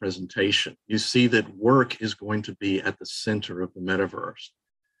Zuckerberg's presentation, you see that work is going to be at the center of the metaverse.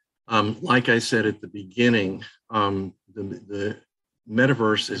 Like I said at the beginning, the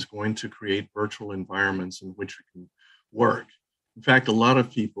metaverse is going to create virtual environments in which we can work. In fact, a lot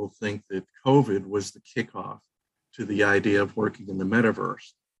of people think that COVID was the kickoff to the idea of working in the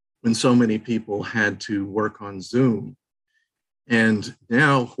metaverse, when so many people had to work on Zoom. And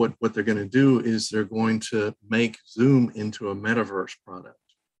now what they're going to do is they're going to make Zoom into a metaverse product.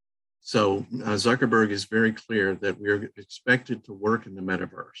 So Zuckerberg is very clear that we are expected to work in the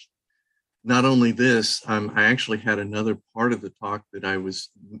metaverse. Not only this, I actually had another part of the talk that I was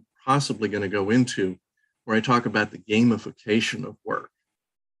possibly going to go into where I talk about the gamification of work.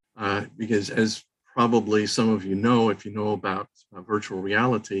 Because as probably some of you know, if you know about virtual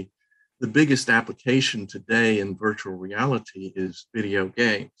reality, the biggest application today in virtual reality is video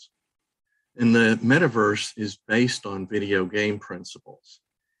games. And the metaverse is based on video game principles.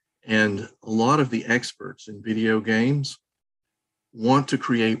 And a lot of the experts in video games want to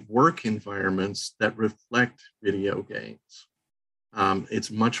create work environments that reflect video games.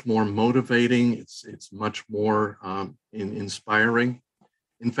 It's much more motivating. It's much more inspiring.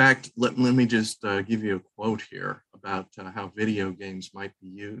 In fact, let me just give you a quote here about how video games might be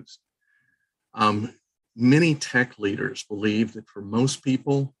used. Many tech leaders believe that for most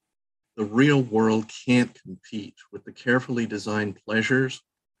people, the real world can't compete with the carefully designed pleasures,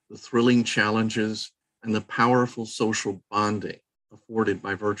 the thrilling challenges, and the powerful social bonding afforded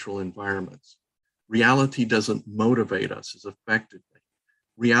by virtual environments. Reality doesn't motivate us as effectively.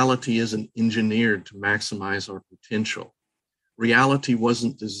 Reality isn't engineered to maximize our potential. Reality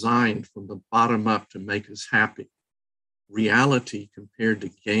wasn't designed from the bottom up to make us happy. Reality compared to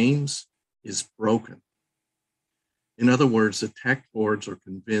games is broken. In other words, the tech boards are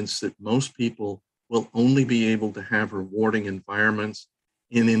convinced that most people will only be able to have rewarding environments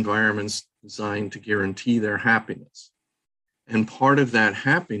in environments designed to guarantee their happiness. And part of that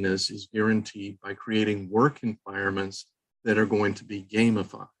happiness is guaranteed by creating work environments that are going to be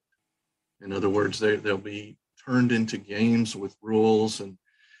gamified. In other words, they'll be turned into games with rules and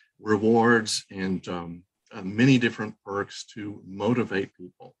rewards and many different perks to motivate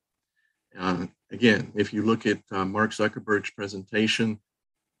people. Again, if you look at Mark Zuckerberg's presentation,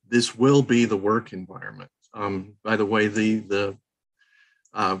 this will be the work environment. By the way, the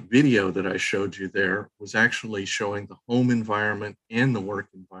video that I showed you there was actually showing the home environment and the work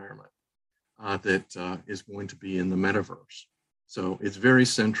environment that is going to be in the metaverse. So it's very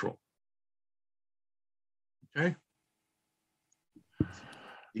central. Okay.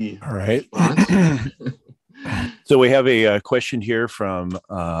 All right. So we have a question here from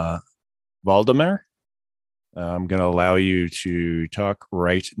Valdemar. I'm going to allow you to talk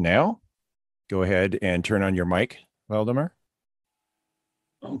right now. Go ahead and turn on your mic, Valdemar.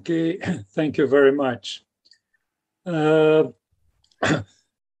 Okay, thank you very much. I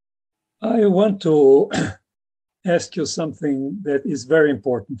want to ask you something that is very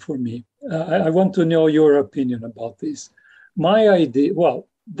important for me. I want to know your opinion about this. My idea, well,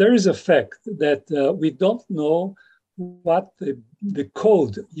 there is a fact that we don't know what the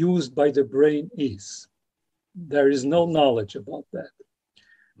code used by the brain is. There is no knowledge about that.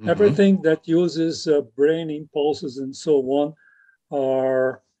 Mm-hmm. Everything that uses brain impulses and so on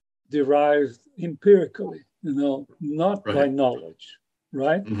are derived empirically, not by knowledge,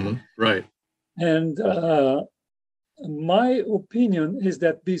 right? Mm-hmm. Right. And my opinion is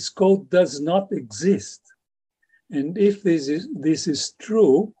that this code does not exist. And if this is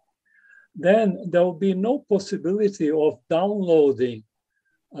true, then there will be no possibility of downloading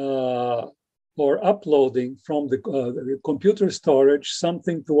or uploading from the computer storage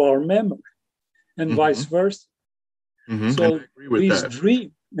something to our memory, and vice versa. Mm-hmm. So I agree with that.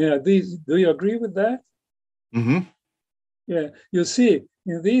 Do you agree with that? Mm-hmm. Yeah, you see,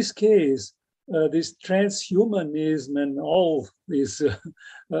 in this case, this transhumanism and all these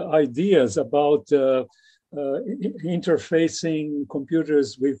ideas about interfacing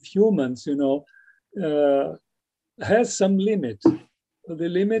computers with humans, has some limit. The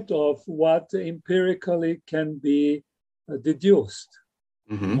limit of what empirically can be deduced.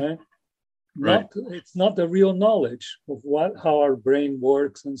 Mm-hmm. Right? It's not the real knowledge of how our brain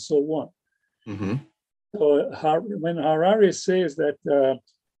works and so on. Mm-hmm. So when Harari says that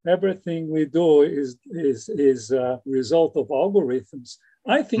everything we do is a result of algorithms,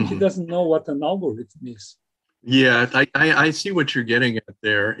 I think he doesn't know what an algorithm is. Yeah, I see what you're getting at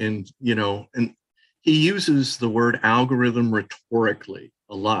there, and he uses the word algorithm rhetorically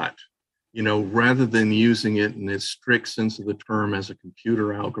a lot, rather than using it in its strict sense of the term as a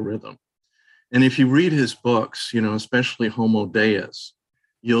computer algorithm. And if you read his books, especially Homo Deus,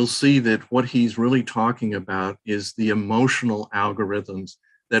 you'll see that what he's really talking about is the emotional algorithms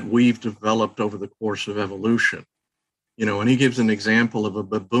that we've developed over the course of evolution. And he gives an example of a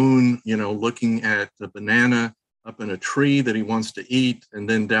baboon, looking at the banana up in a tree that he wants to eat, and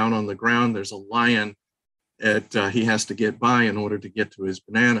then down on the ground, there's a lion that he has to get by in order to get to his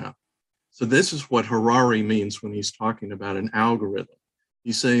banana. So this is what Harari means when he's talking about an algorithm.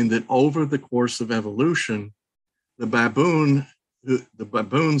 He's saying that over the course of evolution, the baboon the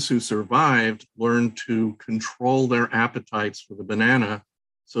baboons who survived learned to control their appetites for the banana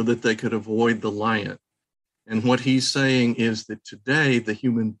so that they could avoid the lion. And what he's saying is that today the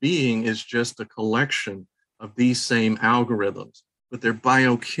human being is just a collection of these same algorithms, but they're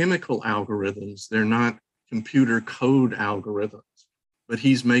biochemical algorithms. They're not computer code algorithms. But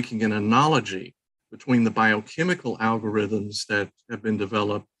he's making an analogy between the biochemical algorithms that have been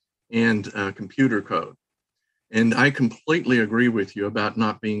developed and computer code. And I completely agree with you about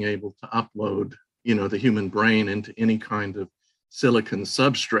not being able to upload, the human brain into any kind of silicon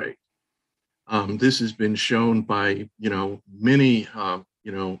substrate. This has been shown by, many,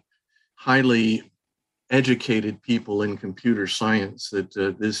 highly educated people in computer science that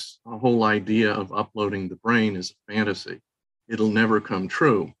this whole idea of uploading the brain is a fantasy. It'll never come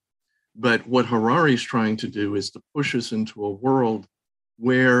true. But what Harari's trying to do is to push us into a world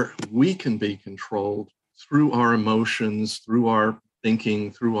where we can be controlled through our emotions, through our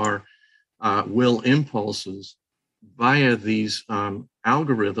thinking, through our will impulses via these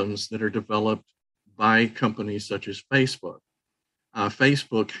algorithms that are developed by companies such as Facebook.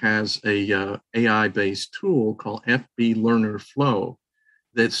 Facebook has a AI-based tool called FB Learner Flow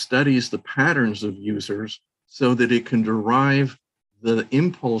that studies the patterns of users so that it can derive the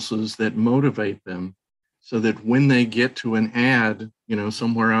impulses that motivate them, so that when they get to an ad,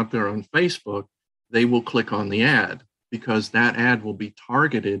 somewhere out there on Facebook, they will click on the ad because that ad will be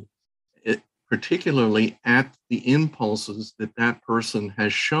targeted particularly at the impulses that that person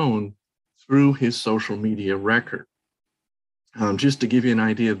has shown through his social media record. Just to give you an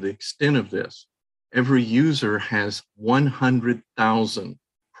idea of the extent of this, every user has 100,000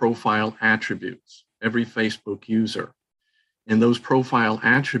 profile attributes, every Facebook user. And those profile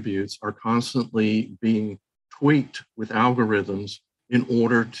attributes are constantly being tweaked with algorithms in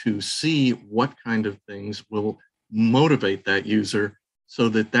order to see what kind of things will motivate that user so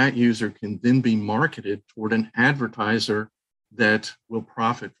that that user can then be marketed toward an advertiser that will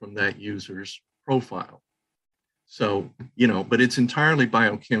profit from that user's profile. So, but it's entirely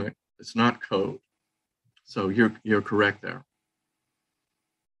biochemical. It's not code. So you're correct there.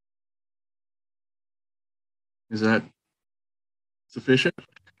 Is that sufficient?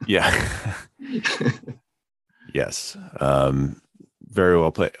 Yeah. Yes. Very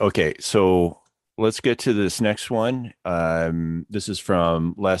well played. Okay. So let's get to this next one. This is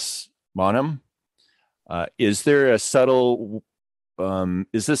from Les Monham. Is this a subtle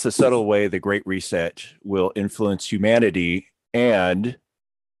way the Great Reset will influence humanity? And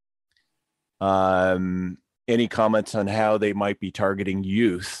any comments on how they might be targeting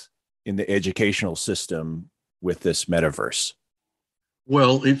youth in the educational system with this metaverse?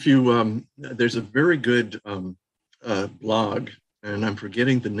 Well, if you, there's a very good blog, and I'm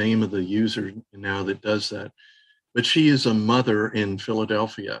forgetting the name of the user now that does that, but she is a mother in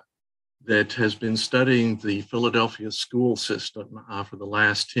Philadelphia that has been studying the Philadelphia school system for the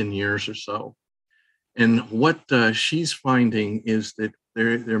last 10 years or so. And what she's finding is that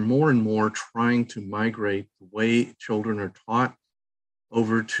they're more and more trying to migrate the way children are taught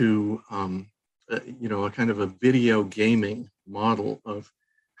over to, a kind of a video gaming model of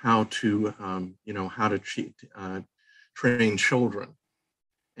how to, train children.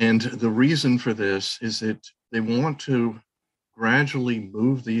 And the reason for this is that they want to gradually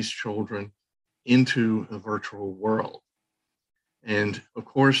move these children into a virtual world. And of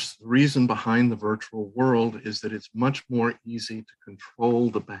course, the reason behind the virtual world is that it's much more easy to control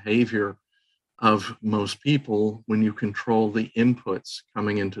the behavior of most people when you control the inputs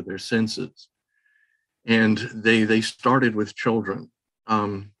coming into their senses. And they started with children.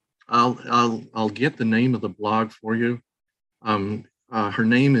 I'll get the name of the blog for you. Her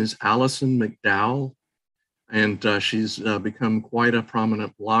name is Allison McDowell, and she's become quite a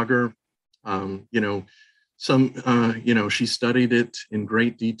prominent blogger. She studied it in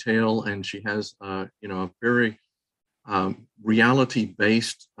great detail, and she has, a very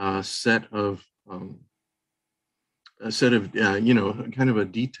reality-based set of kind of a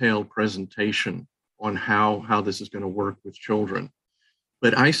detailed presentation on how this is going to work with children.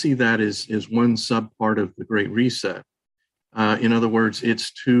 But I see that as one subpart of the Great Reset. In other words,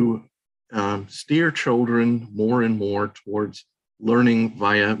 it's to steer children more and more towards learning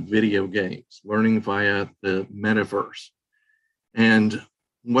via video games, learning via the metaverse. And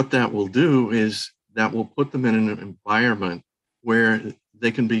what that will do is that will put them in an environment where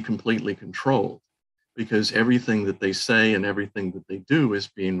they can be completely controlled, because everything that they say and everything that they do is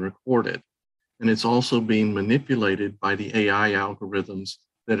being recorded. And it's also being manipulated by the AI algorithms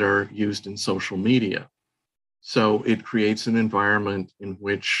that are used in social media. So it creates an environment in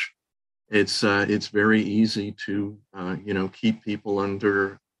which it's very easy to keep people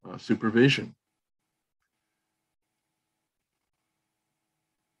under supervision.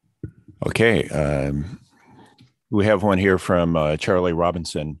 Okay, we have one here from Charlie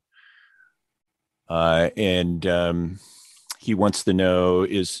Robinson, and he wants to know: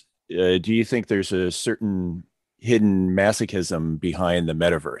 do you think there's a certain hidden masochism behind the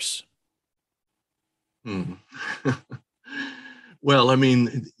metaverse? Well, I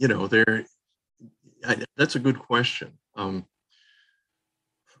mean, that's a good question. I'm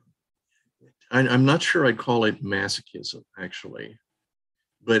not sure I'd call it masochism, actually,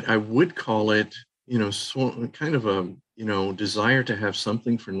 but I would call it, kind of a, desire to have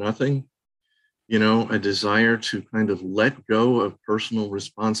something for nothing, a desire to kind of let go of personal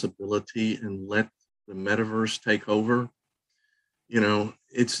responsibility and let the metaverse take over.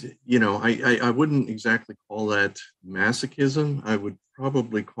 I wouldn't exactly call that masochism. I would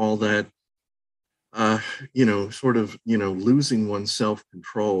probably call that sort of, losing one's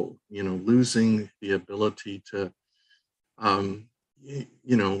self-control, losing the ability to,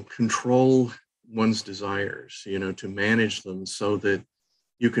 control one's desires, to manage them so that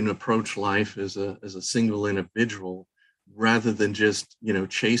you can approach life as a single individual rather than just,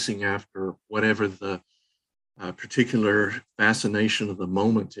 chasing after whatever the particular fascination of the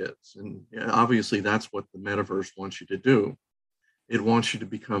moment is. And obviously that's what the metaverse wants you to do. It wants you to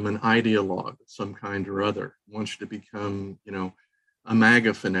become an ideologue of some kind or other. It wants you to become, a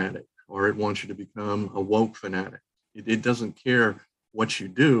MAGA fanatic, or it wants you to become a woke fanatic. It doesn't care what you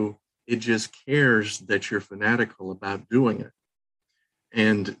do. It just cares that you're fanatical about doing it.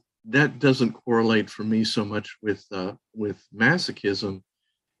 And that doesn't correlate for me so much with masochism.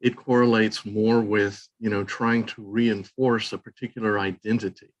 It correlates more with, trying to reinforce a particular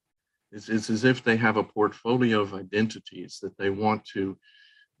identity. It's as if they have a portfolio of identities that they want to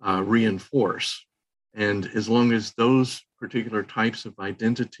reinforce. And as long as those particular types of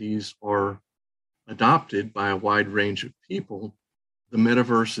identities are adopted by a wide range of people, the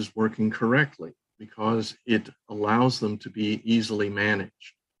metaverse is working correctly because it allows them to be easily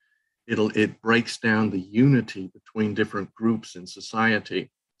managed. It breaks down the unity between different groups in society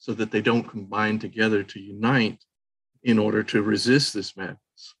so that they don't combine together to unite in order to resist this madness.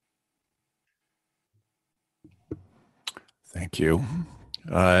 Thank you.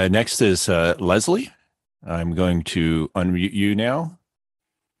 Next is Leslie. I'm going to unmute you now.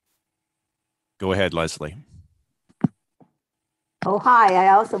 Go ahead, Leslie. Oh, hi.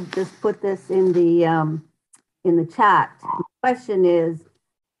 I also just put this in the chat. The question is,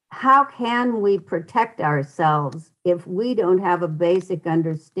 how can we protect ourselves if we don't have a basic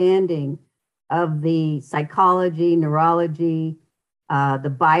understanding of the psychology, neurology,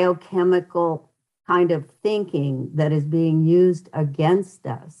 the biochemical kind of thinking that is being used against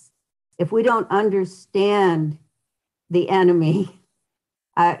us? If we don't understand the enemy,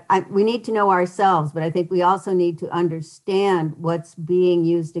 we need to know ourselves, but I think we also need to understand what's being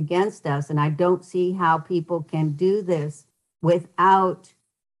used against us. And I don't see how people can do this without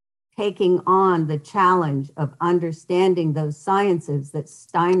taking on the challenge of understanding those sciences that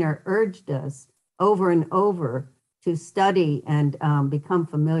Steiner urged us over and over to study and become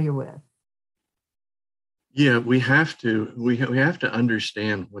familiar with. Yeah, we have to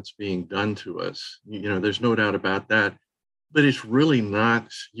understand what's being done to us. There's no doubt about that. But it's really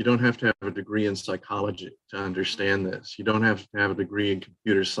not, you don't have to have a degree in psychology to understand this. You don't have to have a degree in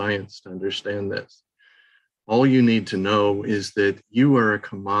computer science to understand this. All you need to know is that you are a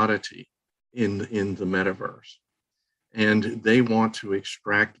commodity in the metaverse, and they want to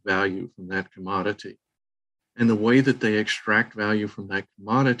extract value from that commodity. And the way that they extract value from that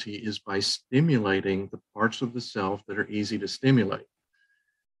commodity is by stimulating the parts of the self that are easy to stimulate.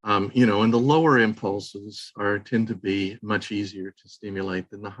 And the lower impulses tend to be much easier to stimulate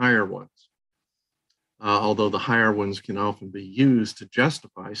than the higher ones. Although the higher ones can often be used to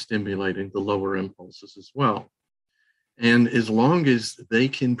justify stimulating the lower impulses as well. And as long as they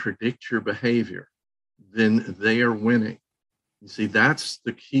can predict your behavior, then they are winning. You see, that's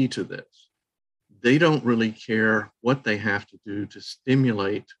the key to this. They don't really care what they have to do to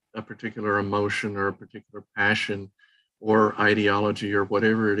stimulate a particular emotion or a particular passion or ideology or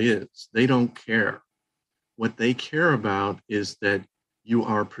whatever it is. They don't care. What they care about is that you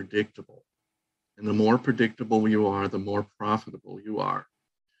are predictable. And the more predictable you are, the more profitable you are.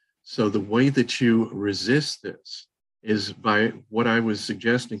 So the way that you resist this is by what I was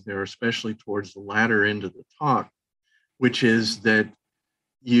suggesting there, especially towards the latter end of the talk, which is that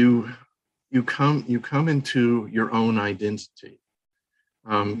you come into your own identity.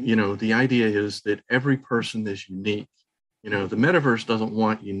 The idea is that every person is unique The metaverse doesn't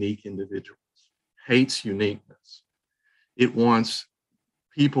want unique individuals, hates uniqueness. It wants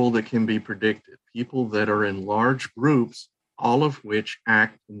people that can be predicted, people that are in large groups, all of which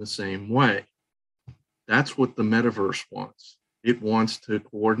act in the same way. That's what the metaverse wants. It wants to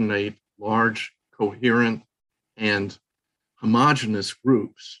coordinate large, coherent, and homogeneous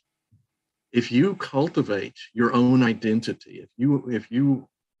groups. If you cultivate your own identity, if you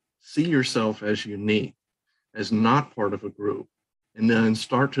see yourself as unique, as not part of a group, and then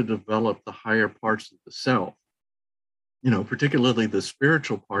start to develop the higher parts of the self, particularly the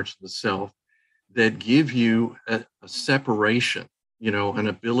spiritual parts of the self that give you a separation, an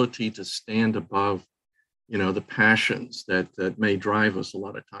ability to stand above, the passions that may drive us a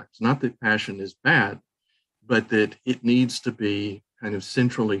lot of times. Not that passion is bad, but that it needs to be kind of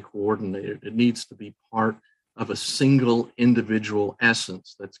centrally coordinated. It needs to be part of a single individual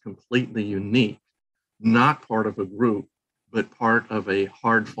essence that's completely unique, not part of a group, but part of a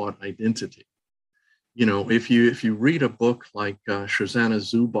hard-fought identity. If you read a book like Shoshana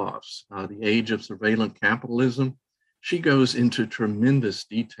Zuboff's The Age of Surveillance Capitalism, she goes into tremendous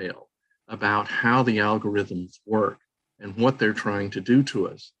detail about how the algorithms work and what they're trying to do to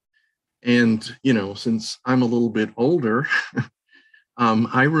us. And, since I'm a little bit older,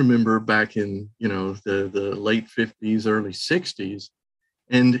 I remember back in, the late 50s, early 60s,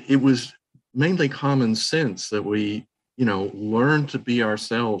 and it was mainly common sense that we, learned to be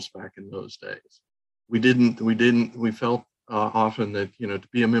ourselves back in those days. We felt often that, to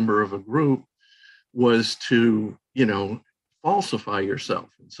be a member of a group was to, falsify yourself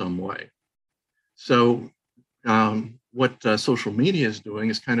in some way. So what social media is doing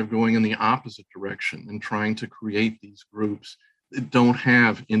is kind of going in the opposite direction and trying to create these groups that don't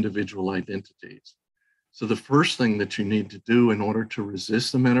have individual identities. So the first thing that you need to do in order to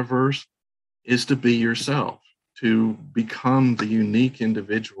resist the metaverse is to be yourself, to become the unique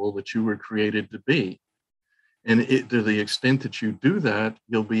individual that you were created to be. And to the extent that you do that,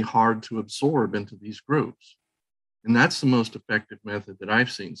 you'll be hard to absorb into these groups. And that's the most effective method that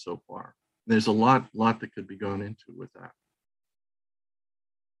I've seen so far. There's a lot that could be gone into with that.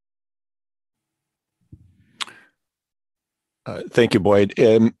 Thank you, Boyd.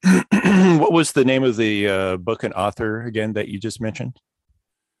 What was the name of the book and author again that you just mentioned?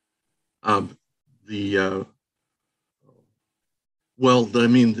 I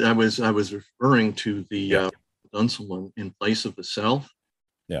was referring to the Dunselman, In Place of the Self.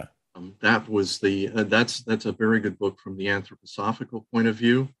 Yeah. That's a very good book from the anthroposophical point of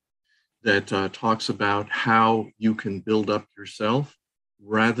view that talks about how you can build up yourself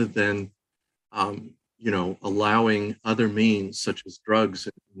rather than, allowing other means such as drugs,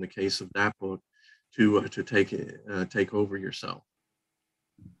 in the case of that book, to take over yourself.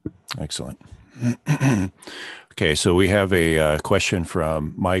 Excellent. Okay, so we have a question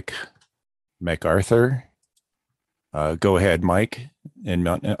from Mike MacArthur. Go ahead, Mike, and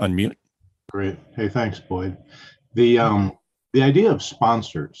unmute. Great. Hey, thanks, Boyd. The idea of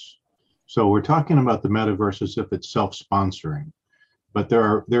sponsors. So we're talking about the metaverse as if it's self-sponsoring, but there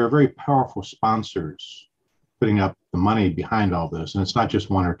are very powerful sponsors putting up the money behind all this, and it's not just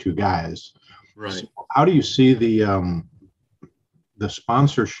one or two guys. Right. So how do you see the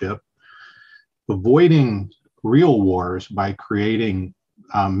sponsorship avoiding real wars by creating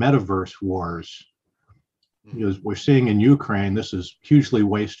metaverse wars? Because we're seeing in Ukraine, this is hugely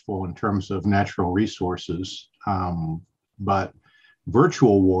wasteful in terms of natural resources, but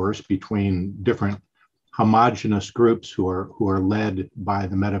virtual wars between different homogenous groups who are led by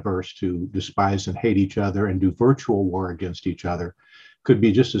the metaverse to despise and hate each other and do virtual war against each other could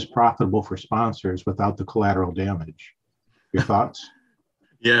be just as profitable for sponsors without the collateral damage. Your thoughts?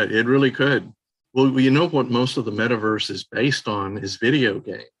 Yeah, it really could. Well, what most of the metaverse is based on is video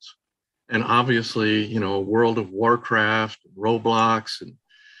games. And obviously, World of Warcraft, Roblox, and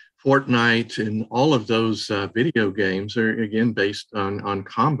Fortnite, and all of those video games are, again, based on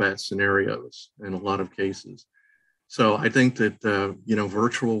combat scenarios in a lot of cases. So I think that,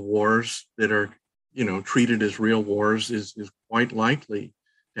 virtual wars that are, treated as real wars is quite likely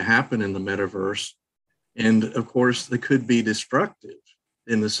to happen in the metaverse. And of course, they could be destructive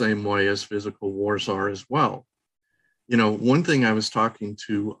in the same way as physical wars are as well. One thing I was talking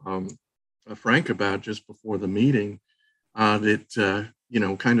to Frank about just before the meeting that,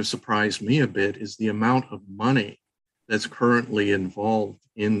 kind of surprised me a bit is the amount of money that's currently involved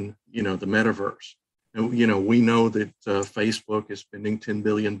in, the metaverse. And, we know that Facebook is spending $10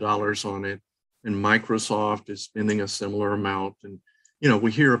 billion on it, and Microsoft is spending a similar amount. And,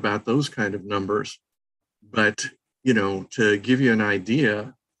 we hear about those kind of numbers. But, to give you an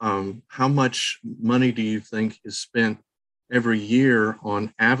idea, how much money do you think is spent every year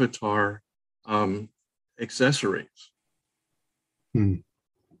on avatar accessories? No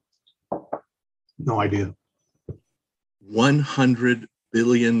idea. $100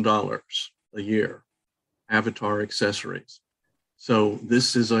 billion a year, avatar accessories. So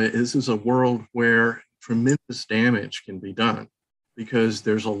this is a world where tremendous damage can be done because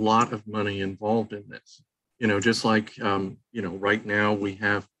there's a lot of money involved in this. You know, just like right now we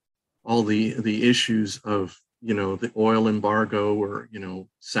have all the issues of the oil embargo or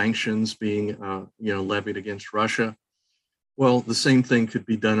sanctions being levied against Russia. Well, the same thing could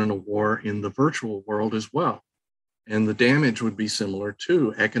be done in a war in the virtual world as well. And the damage would be similar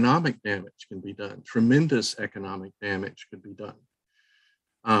too. Economic damage can be done. Tremendous economic damage could be done.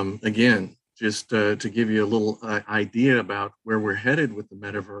 Again, just to give you a little idea about where we're headed with the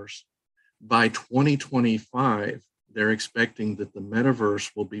metaverse, by 2025, they're expecting that the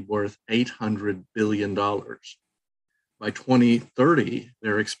metaverse will be worth $800 billion. By 2030,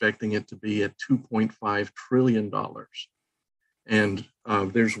 they're expecting it to be at $2.5 trillion. And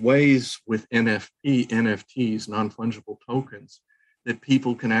there's ways with NFTs, non-fungible tokens, that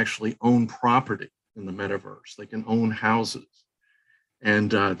people can actually own property in the metaverse. They can own houses.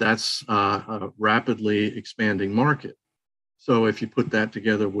 And that's a rapidly expanding market. So if you put that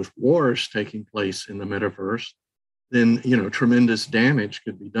together with wars taking place in the metaverse, then tremendous damage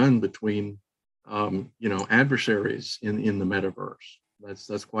could be done between adversaries in the metaverse.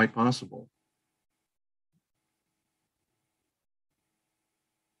 That's quite possible.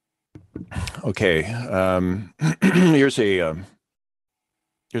 Okay, here's a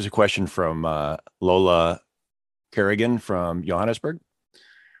question from Lola Kerrigan from Johannesburg.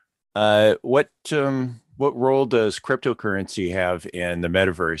 What role does cryptocurrency have in the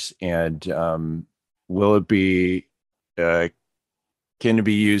metaverse, and will it be can it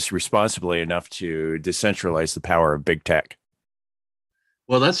be used responsibly enough to decentralize the power of big tech?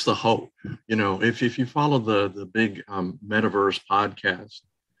 Well, that's the hope. If you follow the big Metaverse podcast,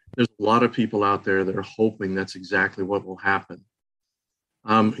 there's a lot of people out there that are hoping that's exactly what will happen.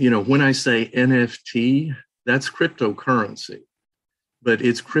 When I say NFT, that's cryptocurrency, but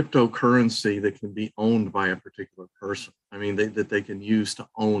it's cryptocurrency that can be owned by a particular person. I mean, that they can use to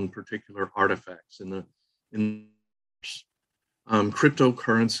own particular artifacts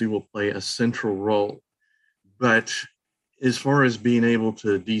cryptocurrency will play a central role. But as far as being able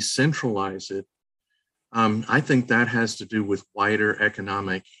to decentralize it, I think that has to do with wider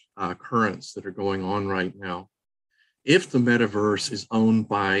economic currents that are going on right now. If the metaverse is owned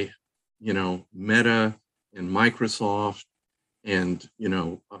by, Meta and Microsoft and,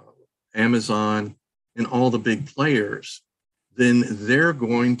 Amazon and all the big players, then they're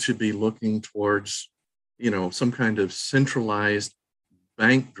going to be looking towards, some kind of centralized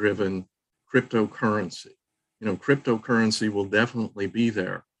bank-driven cryptocurrency. Cryptocurrency will definitely be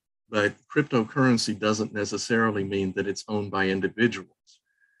there, but cryptocurrency doesn't necessarily mean that it's owned by individuals.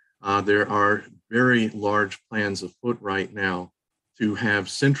 There are very large plans afoot right now to have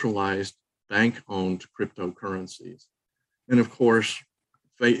centralized bank-owned cryptocurrencies. And of course,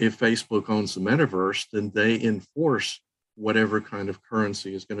 if Facebook owns the metaverse, then they enforce whatever kind of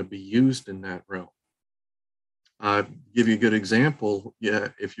currency is going to be used in that realm. Give you a good example.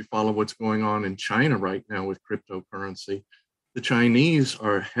 If you follow what's going on in China right now with cryptocurrency, the Chinese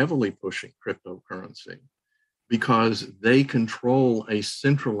are heavily pushing cryptocurrency because they control a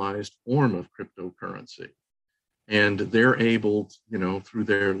centralized form of cryptocurrency. And they're able, through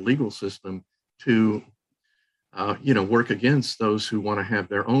their legal system to, work against those who want to have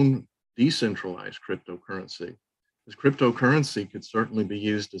their own decentralized cryptocurrency. Because cryptocurrency could certainly be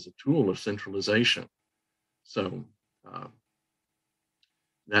used as a tool of centralization. So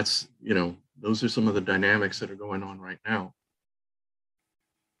that's, those are some of the dynamics that are going on right now.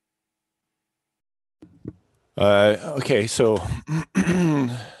 Okay, so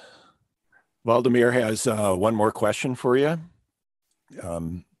Valdemir has one more question for you.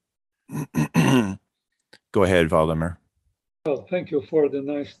 Go ahead, Valdemir. Well, thank you for the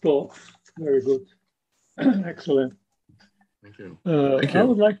nice talk. Very good. Excellent. Thank you. Thank you. I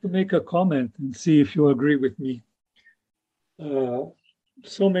would like to make a comment and see if you agree with me.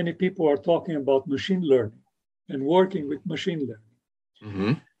 So many people are talking about machine learning and working with machine learning.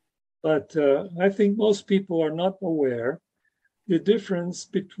 Mm-hmm. But I think most people are not aware the difference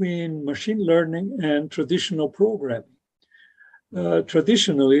between machine learning and traditional programming.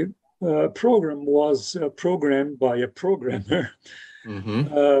 Traditionally, a program was programmed by a programmer,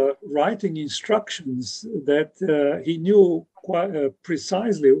 writing instructions that he knew quite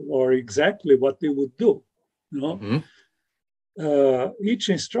precisely or exactly what they would do. Each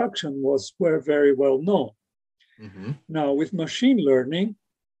instruction was very well known. Mm-hmm. Now, with machine learning,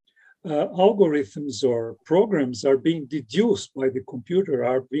 algorithms or programs are being deduced by the computer,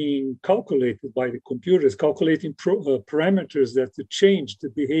 are being calculated by the computers, calculating parameters that change the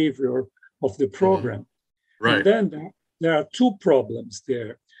behavior of the program. Right. And then there are two problems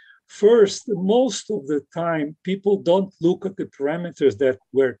there. First, most of the time, people don't look at the parameters that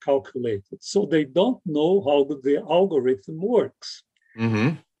were calculated, so they don't know how the algorithm works.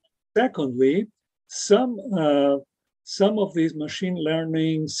 Mm-hmm. Secondly, some of these machine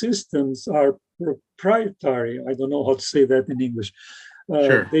learning systems are proprietary. I don't know how to say that in English.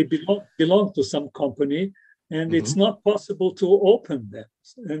 Sure. They belong to some company, and it's not possible to open them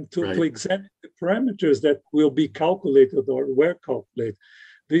and to examine the parameters that will be calculated or were calculated.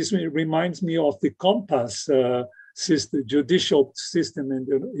 This reminds me of the COMPAS system, judicial system in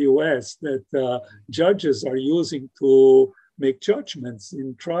the US that judges are using to make judgments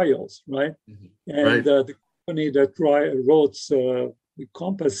in trials, right? And the company that wrote the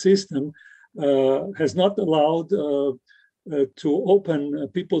COMPAS system has not allowed to open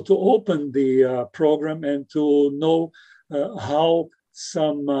people to open the program and to know how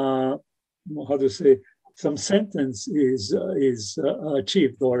some some sentence is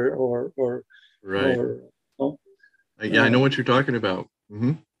achieved or right. Or, yeah, I know what you're talking about.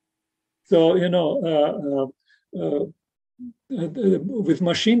 Mm-hmm. So with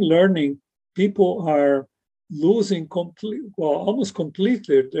machine learning, people are losing almost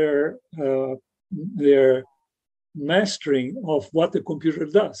completely their mastering of what the computer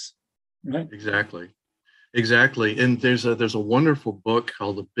does, right? Exactly. And there's a wonderful book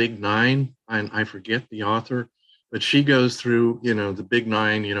called The Big Nine, and I forget the author, but she goes through, the Big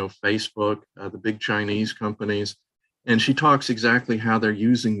Nine, Facebook, the big Chinese companies, and she talks exactly how they're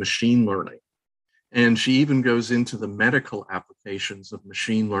using machine learning. And she even goes into the medical applications of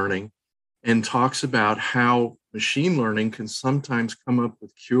machine learning and talks about how machine learning can sometimes come up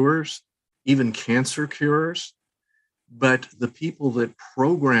with cures, even cancer cures. But the people that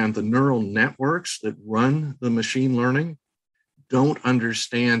program the neural networks that run the machine learning don't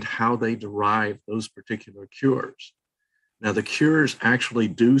understand how they derive those particular cures. Now, the cures actually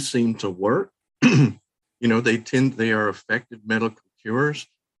do seem to work. They are effective medical cures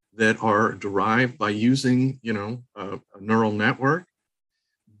that are derived by using, a neural network.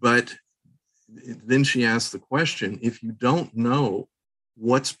 But then she asks the question, if you don't know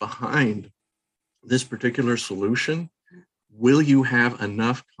what's behind this particular solution, will you have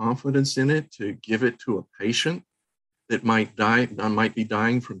enough confidence in it to give it to a patient that might be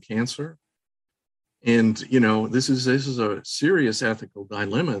dying from cancer? And this is a serious ethical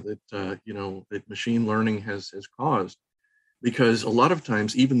dilemma that that machine learning has caused, because a lot of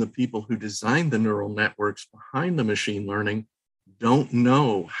times even the people who design the neural networks behind the machine learning don't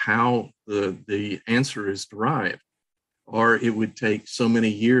know how the answer is derived, or it would take so many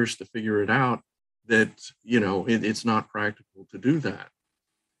years to figure it out that it's not practical to do that.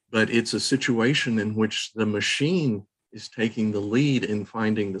 But it's a situation in which the machine is taking the lead in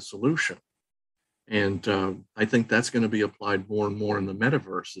finding the solution. And I think that's going to be applied more and more in the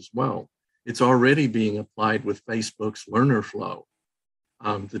metaverse as well. It's already being applied with Facebook's Learner Flow,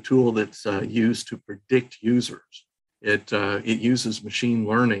 the tool that's used to predict users. It uses machine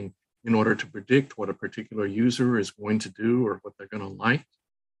learning in order to predict what a particular user is going to do or what they're going to like.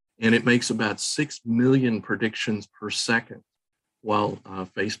 And it makes about 6 million predictions per second while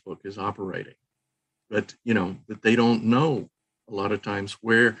Facebook is operating. But, that they don't know a lot of times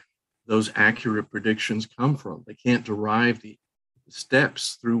where those accurate predictions come from. They can't derive the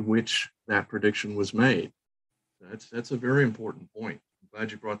steps through which that prediction was made. That's a very important point. I'm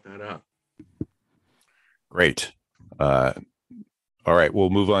glad you brought that up. Great. All right, we'll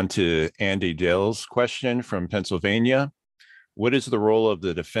move on to Andy Dill's question from Pennsylvania. What is the role of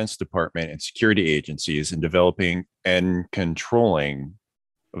the Defense Department and security agencies in developing and controlling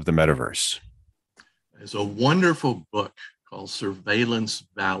of the metaverse? There's a wonderful book called Surveillance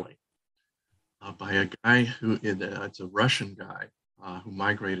Valley by a guy it's a Russian guy who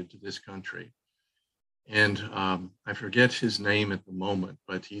migrated to this country. And I forget his name at the moment,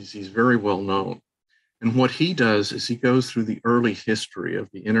 but he's very well known. And what he does is he goes through the early history of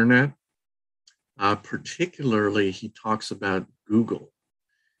the internet. Particularly, he talks about Google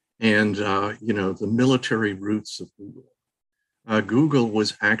and, the military roots of Google. Google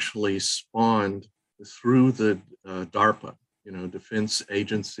was actually spawned through the DARPA, Defense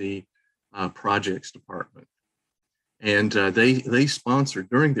Agency Projects Department. And they sponsored,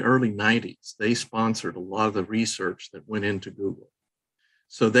 during the early 90s, they sponsored a lot of the research that went into Google.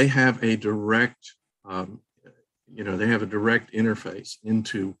 So they have a direct, interface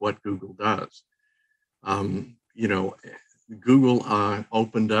into what Google does. Google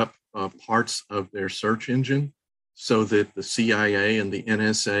opened up parts of their search engine so that the CIA and the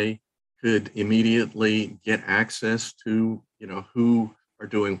NSA could immediately get access to, who are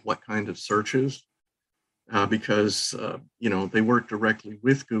doing what kind of searches, because, they worked directly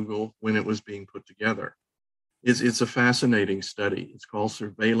with Google when it was being put together. It's a fascinating study. It's called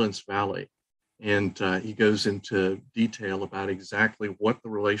Surveillance Valley. And he goes into detail about exactly what the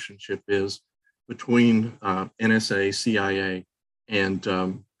relationship is between NSA, CIA, and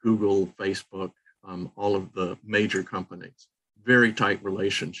Google, Facebook, all of the major companies. Very tight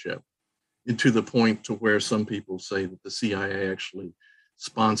relationship. And to the point to where some people say that the CIA actually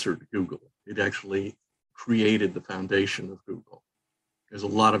sponsored Google. It actually created the foundation of Google. There's a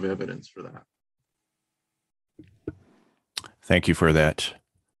lot of evidence for that. Thank you for that.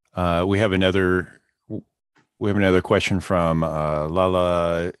 We have another question from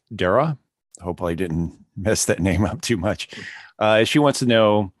Lala Dara. Hope I didn't mess that name up too much. She wants to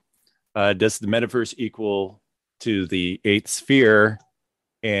know, does the metaverse equal to the eighth sphere,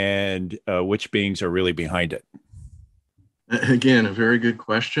 and which beings are really behind it? Again, a very good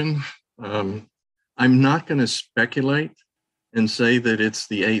question. I'm not going to speculate and say that it's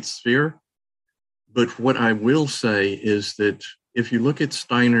the eighth sphere, but what I will say is that if you look at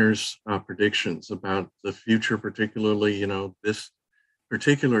Steiner's predictions about the future, particularly, this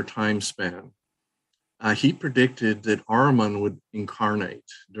particular time span, he predicted that Ahriman would incarnate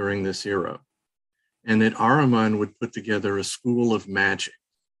during this era, and that Ahriman would put together a school of magic.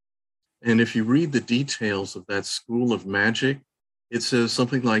 And if you read the details of that school of magic, it says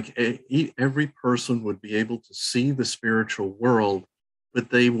something like every person would be able to see the spiritual world,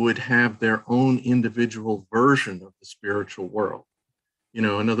 but they would have their own individual version of the spiritual world.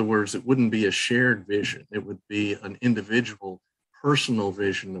 In other words, it wouldn't be a shared vision. It would be an individual, personal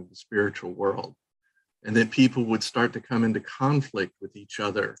vision of the spiritual world. And that people would start to come into conflict with each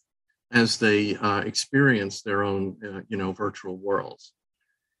other as they experience their own, virtual worlds.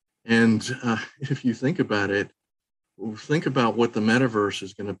 And if you think about it, think about what the metaverse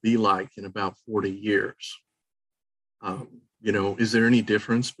is going to be like in about 40 years. Is there any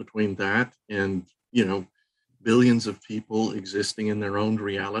difference between that and, billions of people existing in their own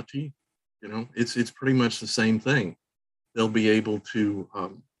reality? It's pretty much the same thing. They'll be able to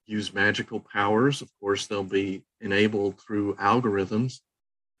use magical powers. Of course, they'll be enabled through algorithms,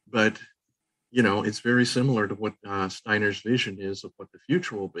 but it's very similar to what Steiner's vision is of what the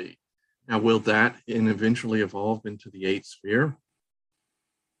future will be. Now, will that eventually evolve into the eighth sphere?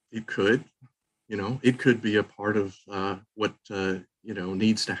 It could. It could be a part of what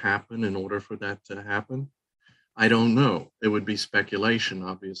needs to happen in order for that to happen. I don't know. It would be speculation,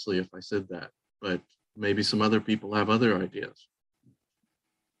 obviously, if I said that, but maybe some other people have other ideas.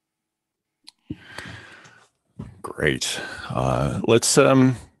 Great. Let's.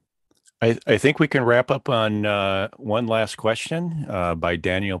 I think we can wrap up on one last question by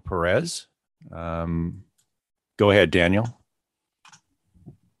Daniel Perez. Go ahead, Daniel.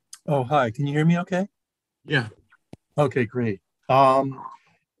 Oh, hi. Can you hear me okay? Yeah. Okay, great. So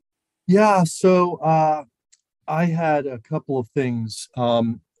I had a couple of things.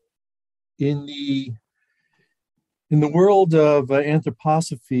 In the world of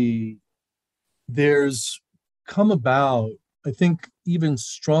anthroposophy, there's come about, I think, even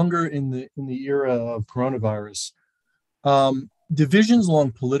stronger in the era of coronavirus, divisions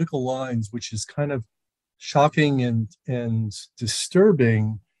along political lines, which is kind of shocking and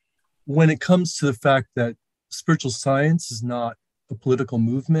disturbing when it comes to the fact that spiritual science is not a political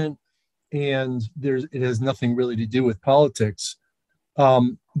movement, and it has nothing really to do with politics.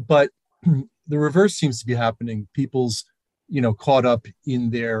 But the reverse seems to be happening. People's, caught up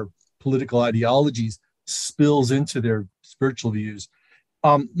in their political ideologies spills into their spiritual views.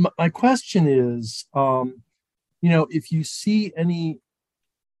 My question is, if you see any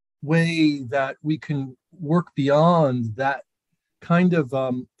way that we can work beyond that kind of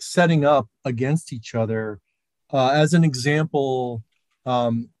setting up against each other. As an example,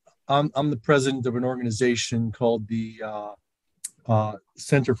 I'm the president of an organization called the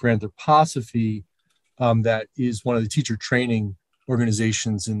Center for Anthroposophy, that is one of the teacher training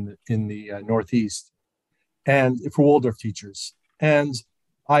organizations in the Northeast, and for Waldorf teachers. And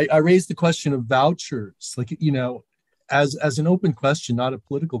I raised the question of vouchers, as an open question, not a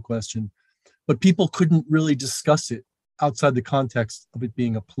political question, but people couldn't really discuss it outside the context of it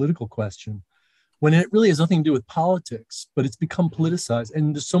being a political question, when it really has nothing to do with politics, but it's become politicized.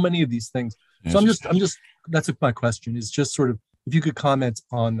 And there's so many of these things. So I'm just, that's my question, is just sort of, if you could comment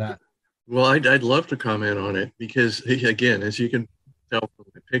on that. Well, I'd love to comment on it, because again, as you can tell from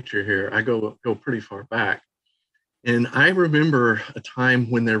the picture here, I go pretty far back. And I remember a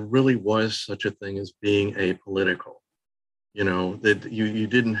time when there really was such a thing as being apolitical, that you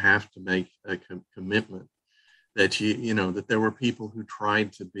didn't have to make a commitment, that that there were people who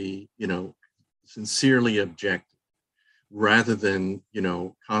tried to be, sincerely objective rather than,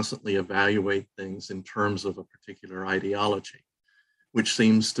 constantly evaluate things in terms of a particular ideology, which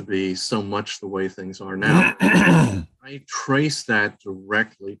seems to be so much the way things are now. I trace that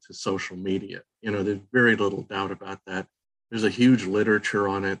directly to social media. There's very little doubt about that. There's a huge literature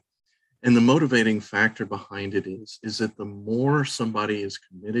on it. And the motivating factor behind it is that the more somebody is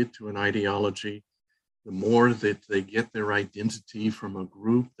committed to an ideology, the more that they get their identity from a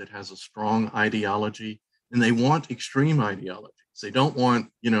group that has a strong ideology, and they want extreme ideologies. They don't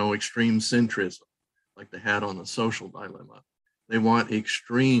want, extreme centrism like they had on the Social Dilemma. They want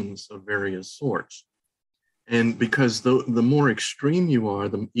extremes of various sorts. And because the more extreme you are,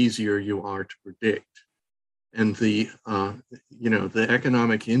 the easier you are to predict. And the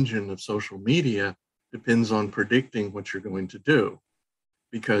economic engine of social media depends on predicting what you're going to do.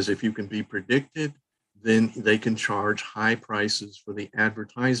 Because if you can be predicted, then they can charge high prices for the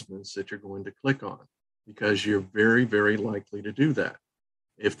advertisements that you're going to click on, because you're very, very likely to do that.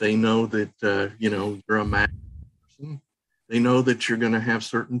 If they know that, you're a Mac person, they know that you're going to have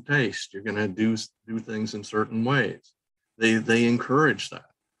certain taste. You're going to do things in certain ways. They encourage that.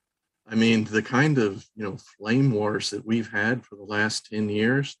 I mean, the kind of, flame wars that we've had for the last 10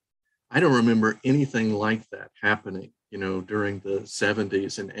 years, I don't remember anything like that happening, during the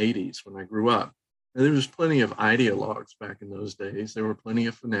 70s and 80s when I grew up. And there was plenty of ideologues back in those days. There were plenty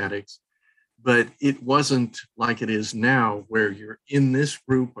of fanatics, but it wasn't like it is now, where you're in this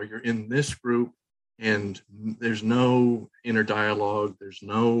group or you're in this group and there's no inner dialogue. There's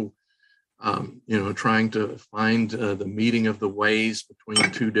no, trying to find the meeting of the ways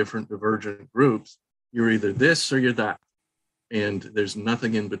between two different divergent groups. You're either this or you're that, and there's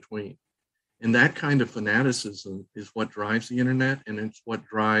nothing in between. And that kind of fanaticism is what drives the internet, and it's what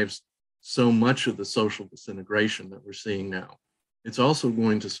drives so much of the social disintegration that we're seeing now. It's also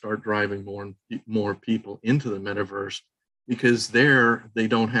going to start driving more and more people into the metaverse, because there they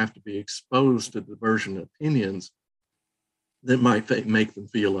don't have to be exposed to divergent opinions that might make them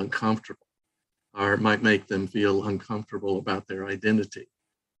feel uncomfortable, or might make them feel uncomfortable about their identity,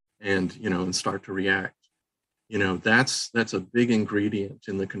 and and start to react. That's a big ingredient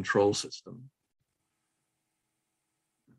in the control system.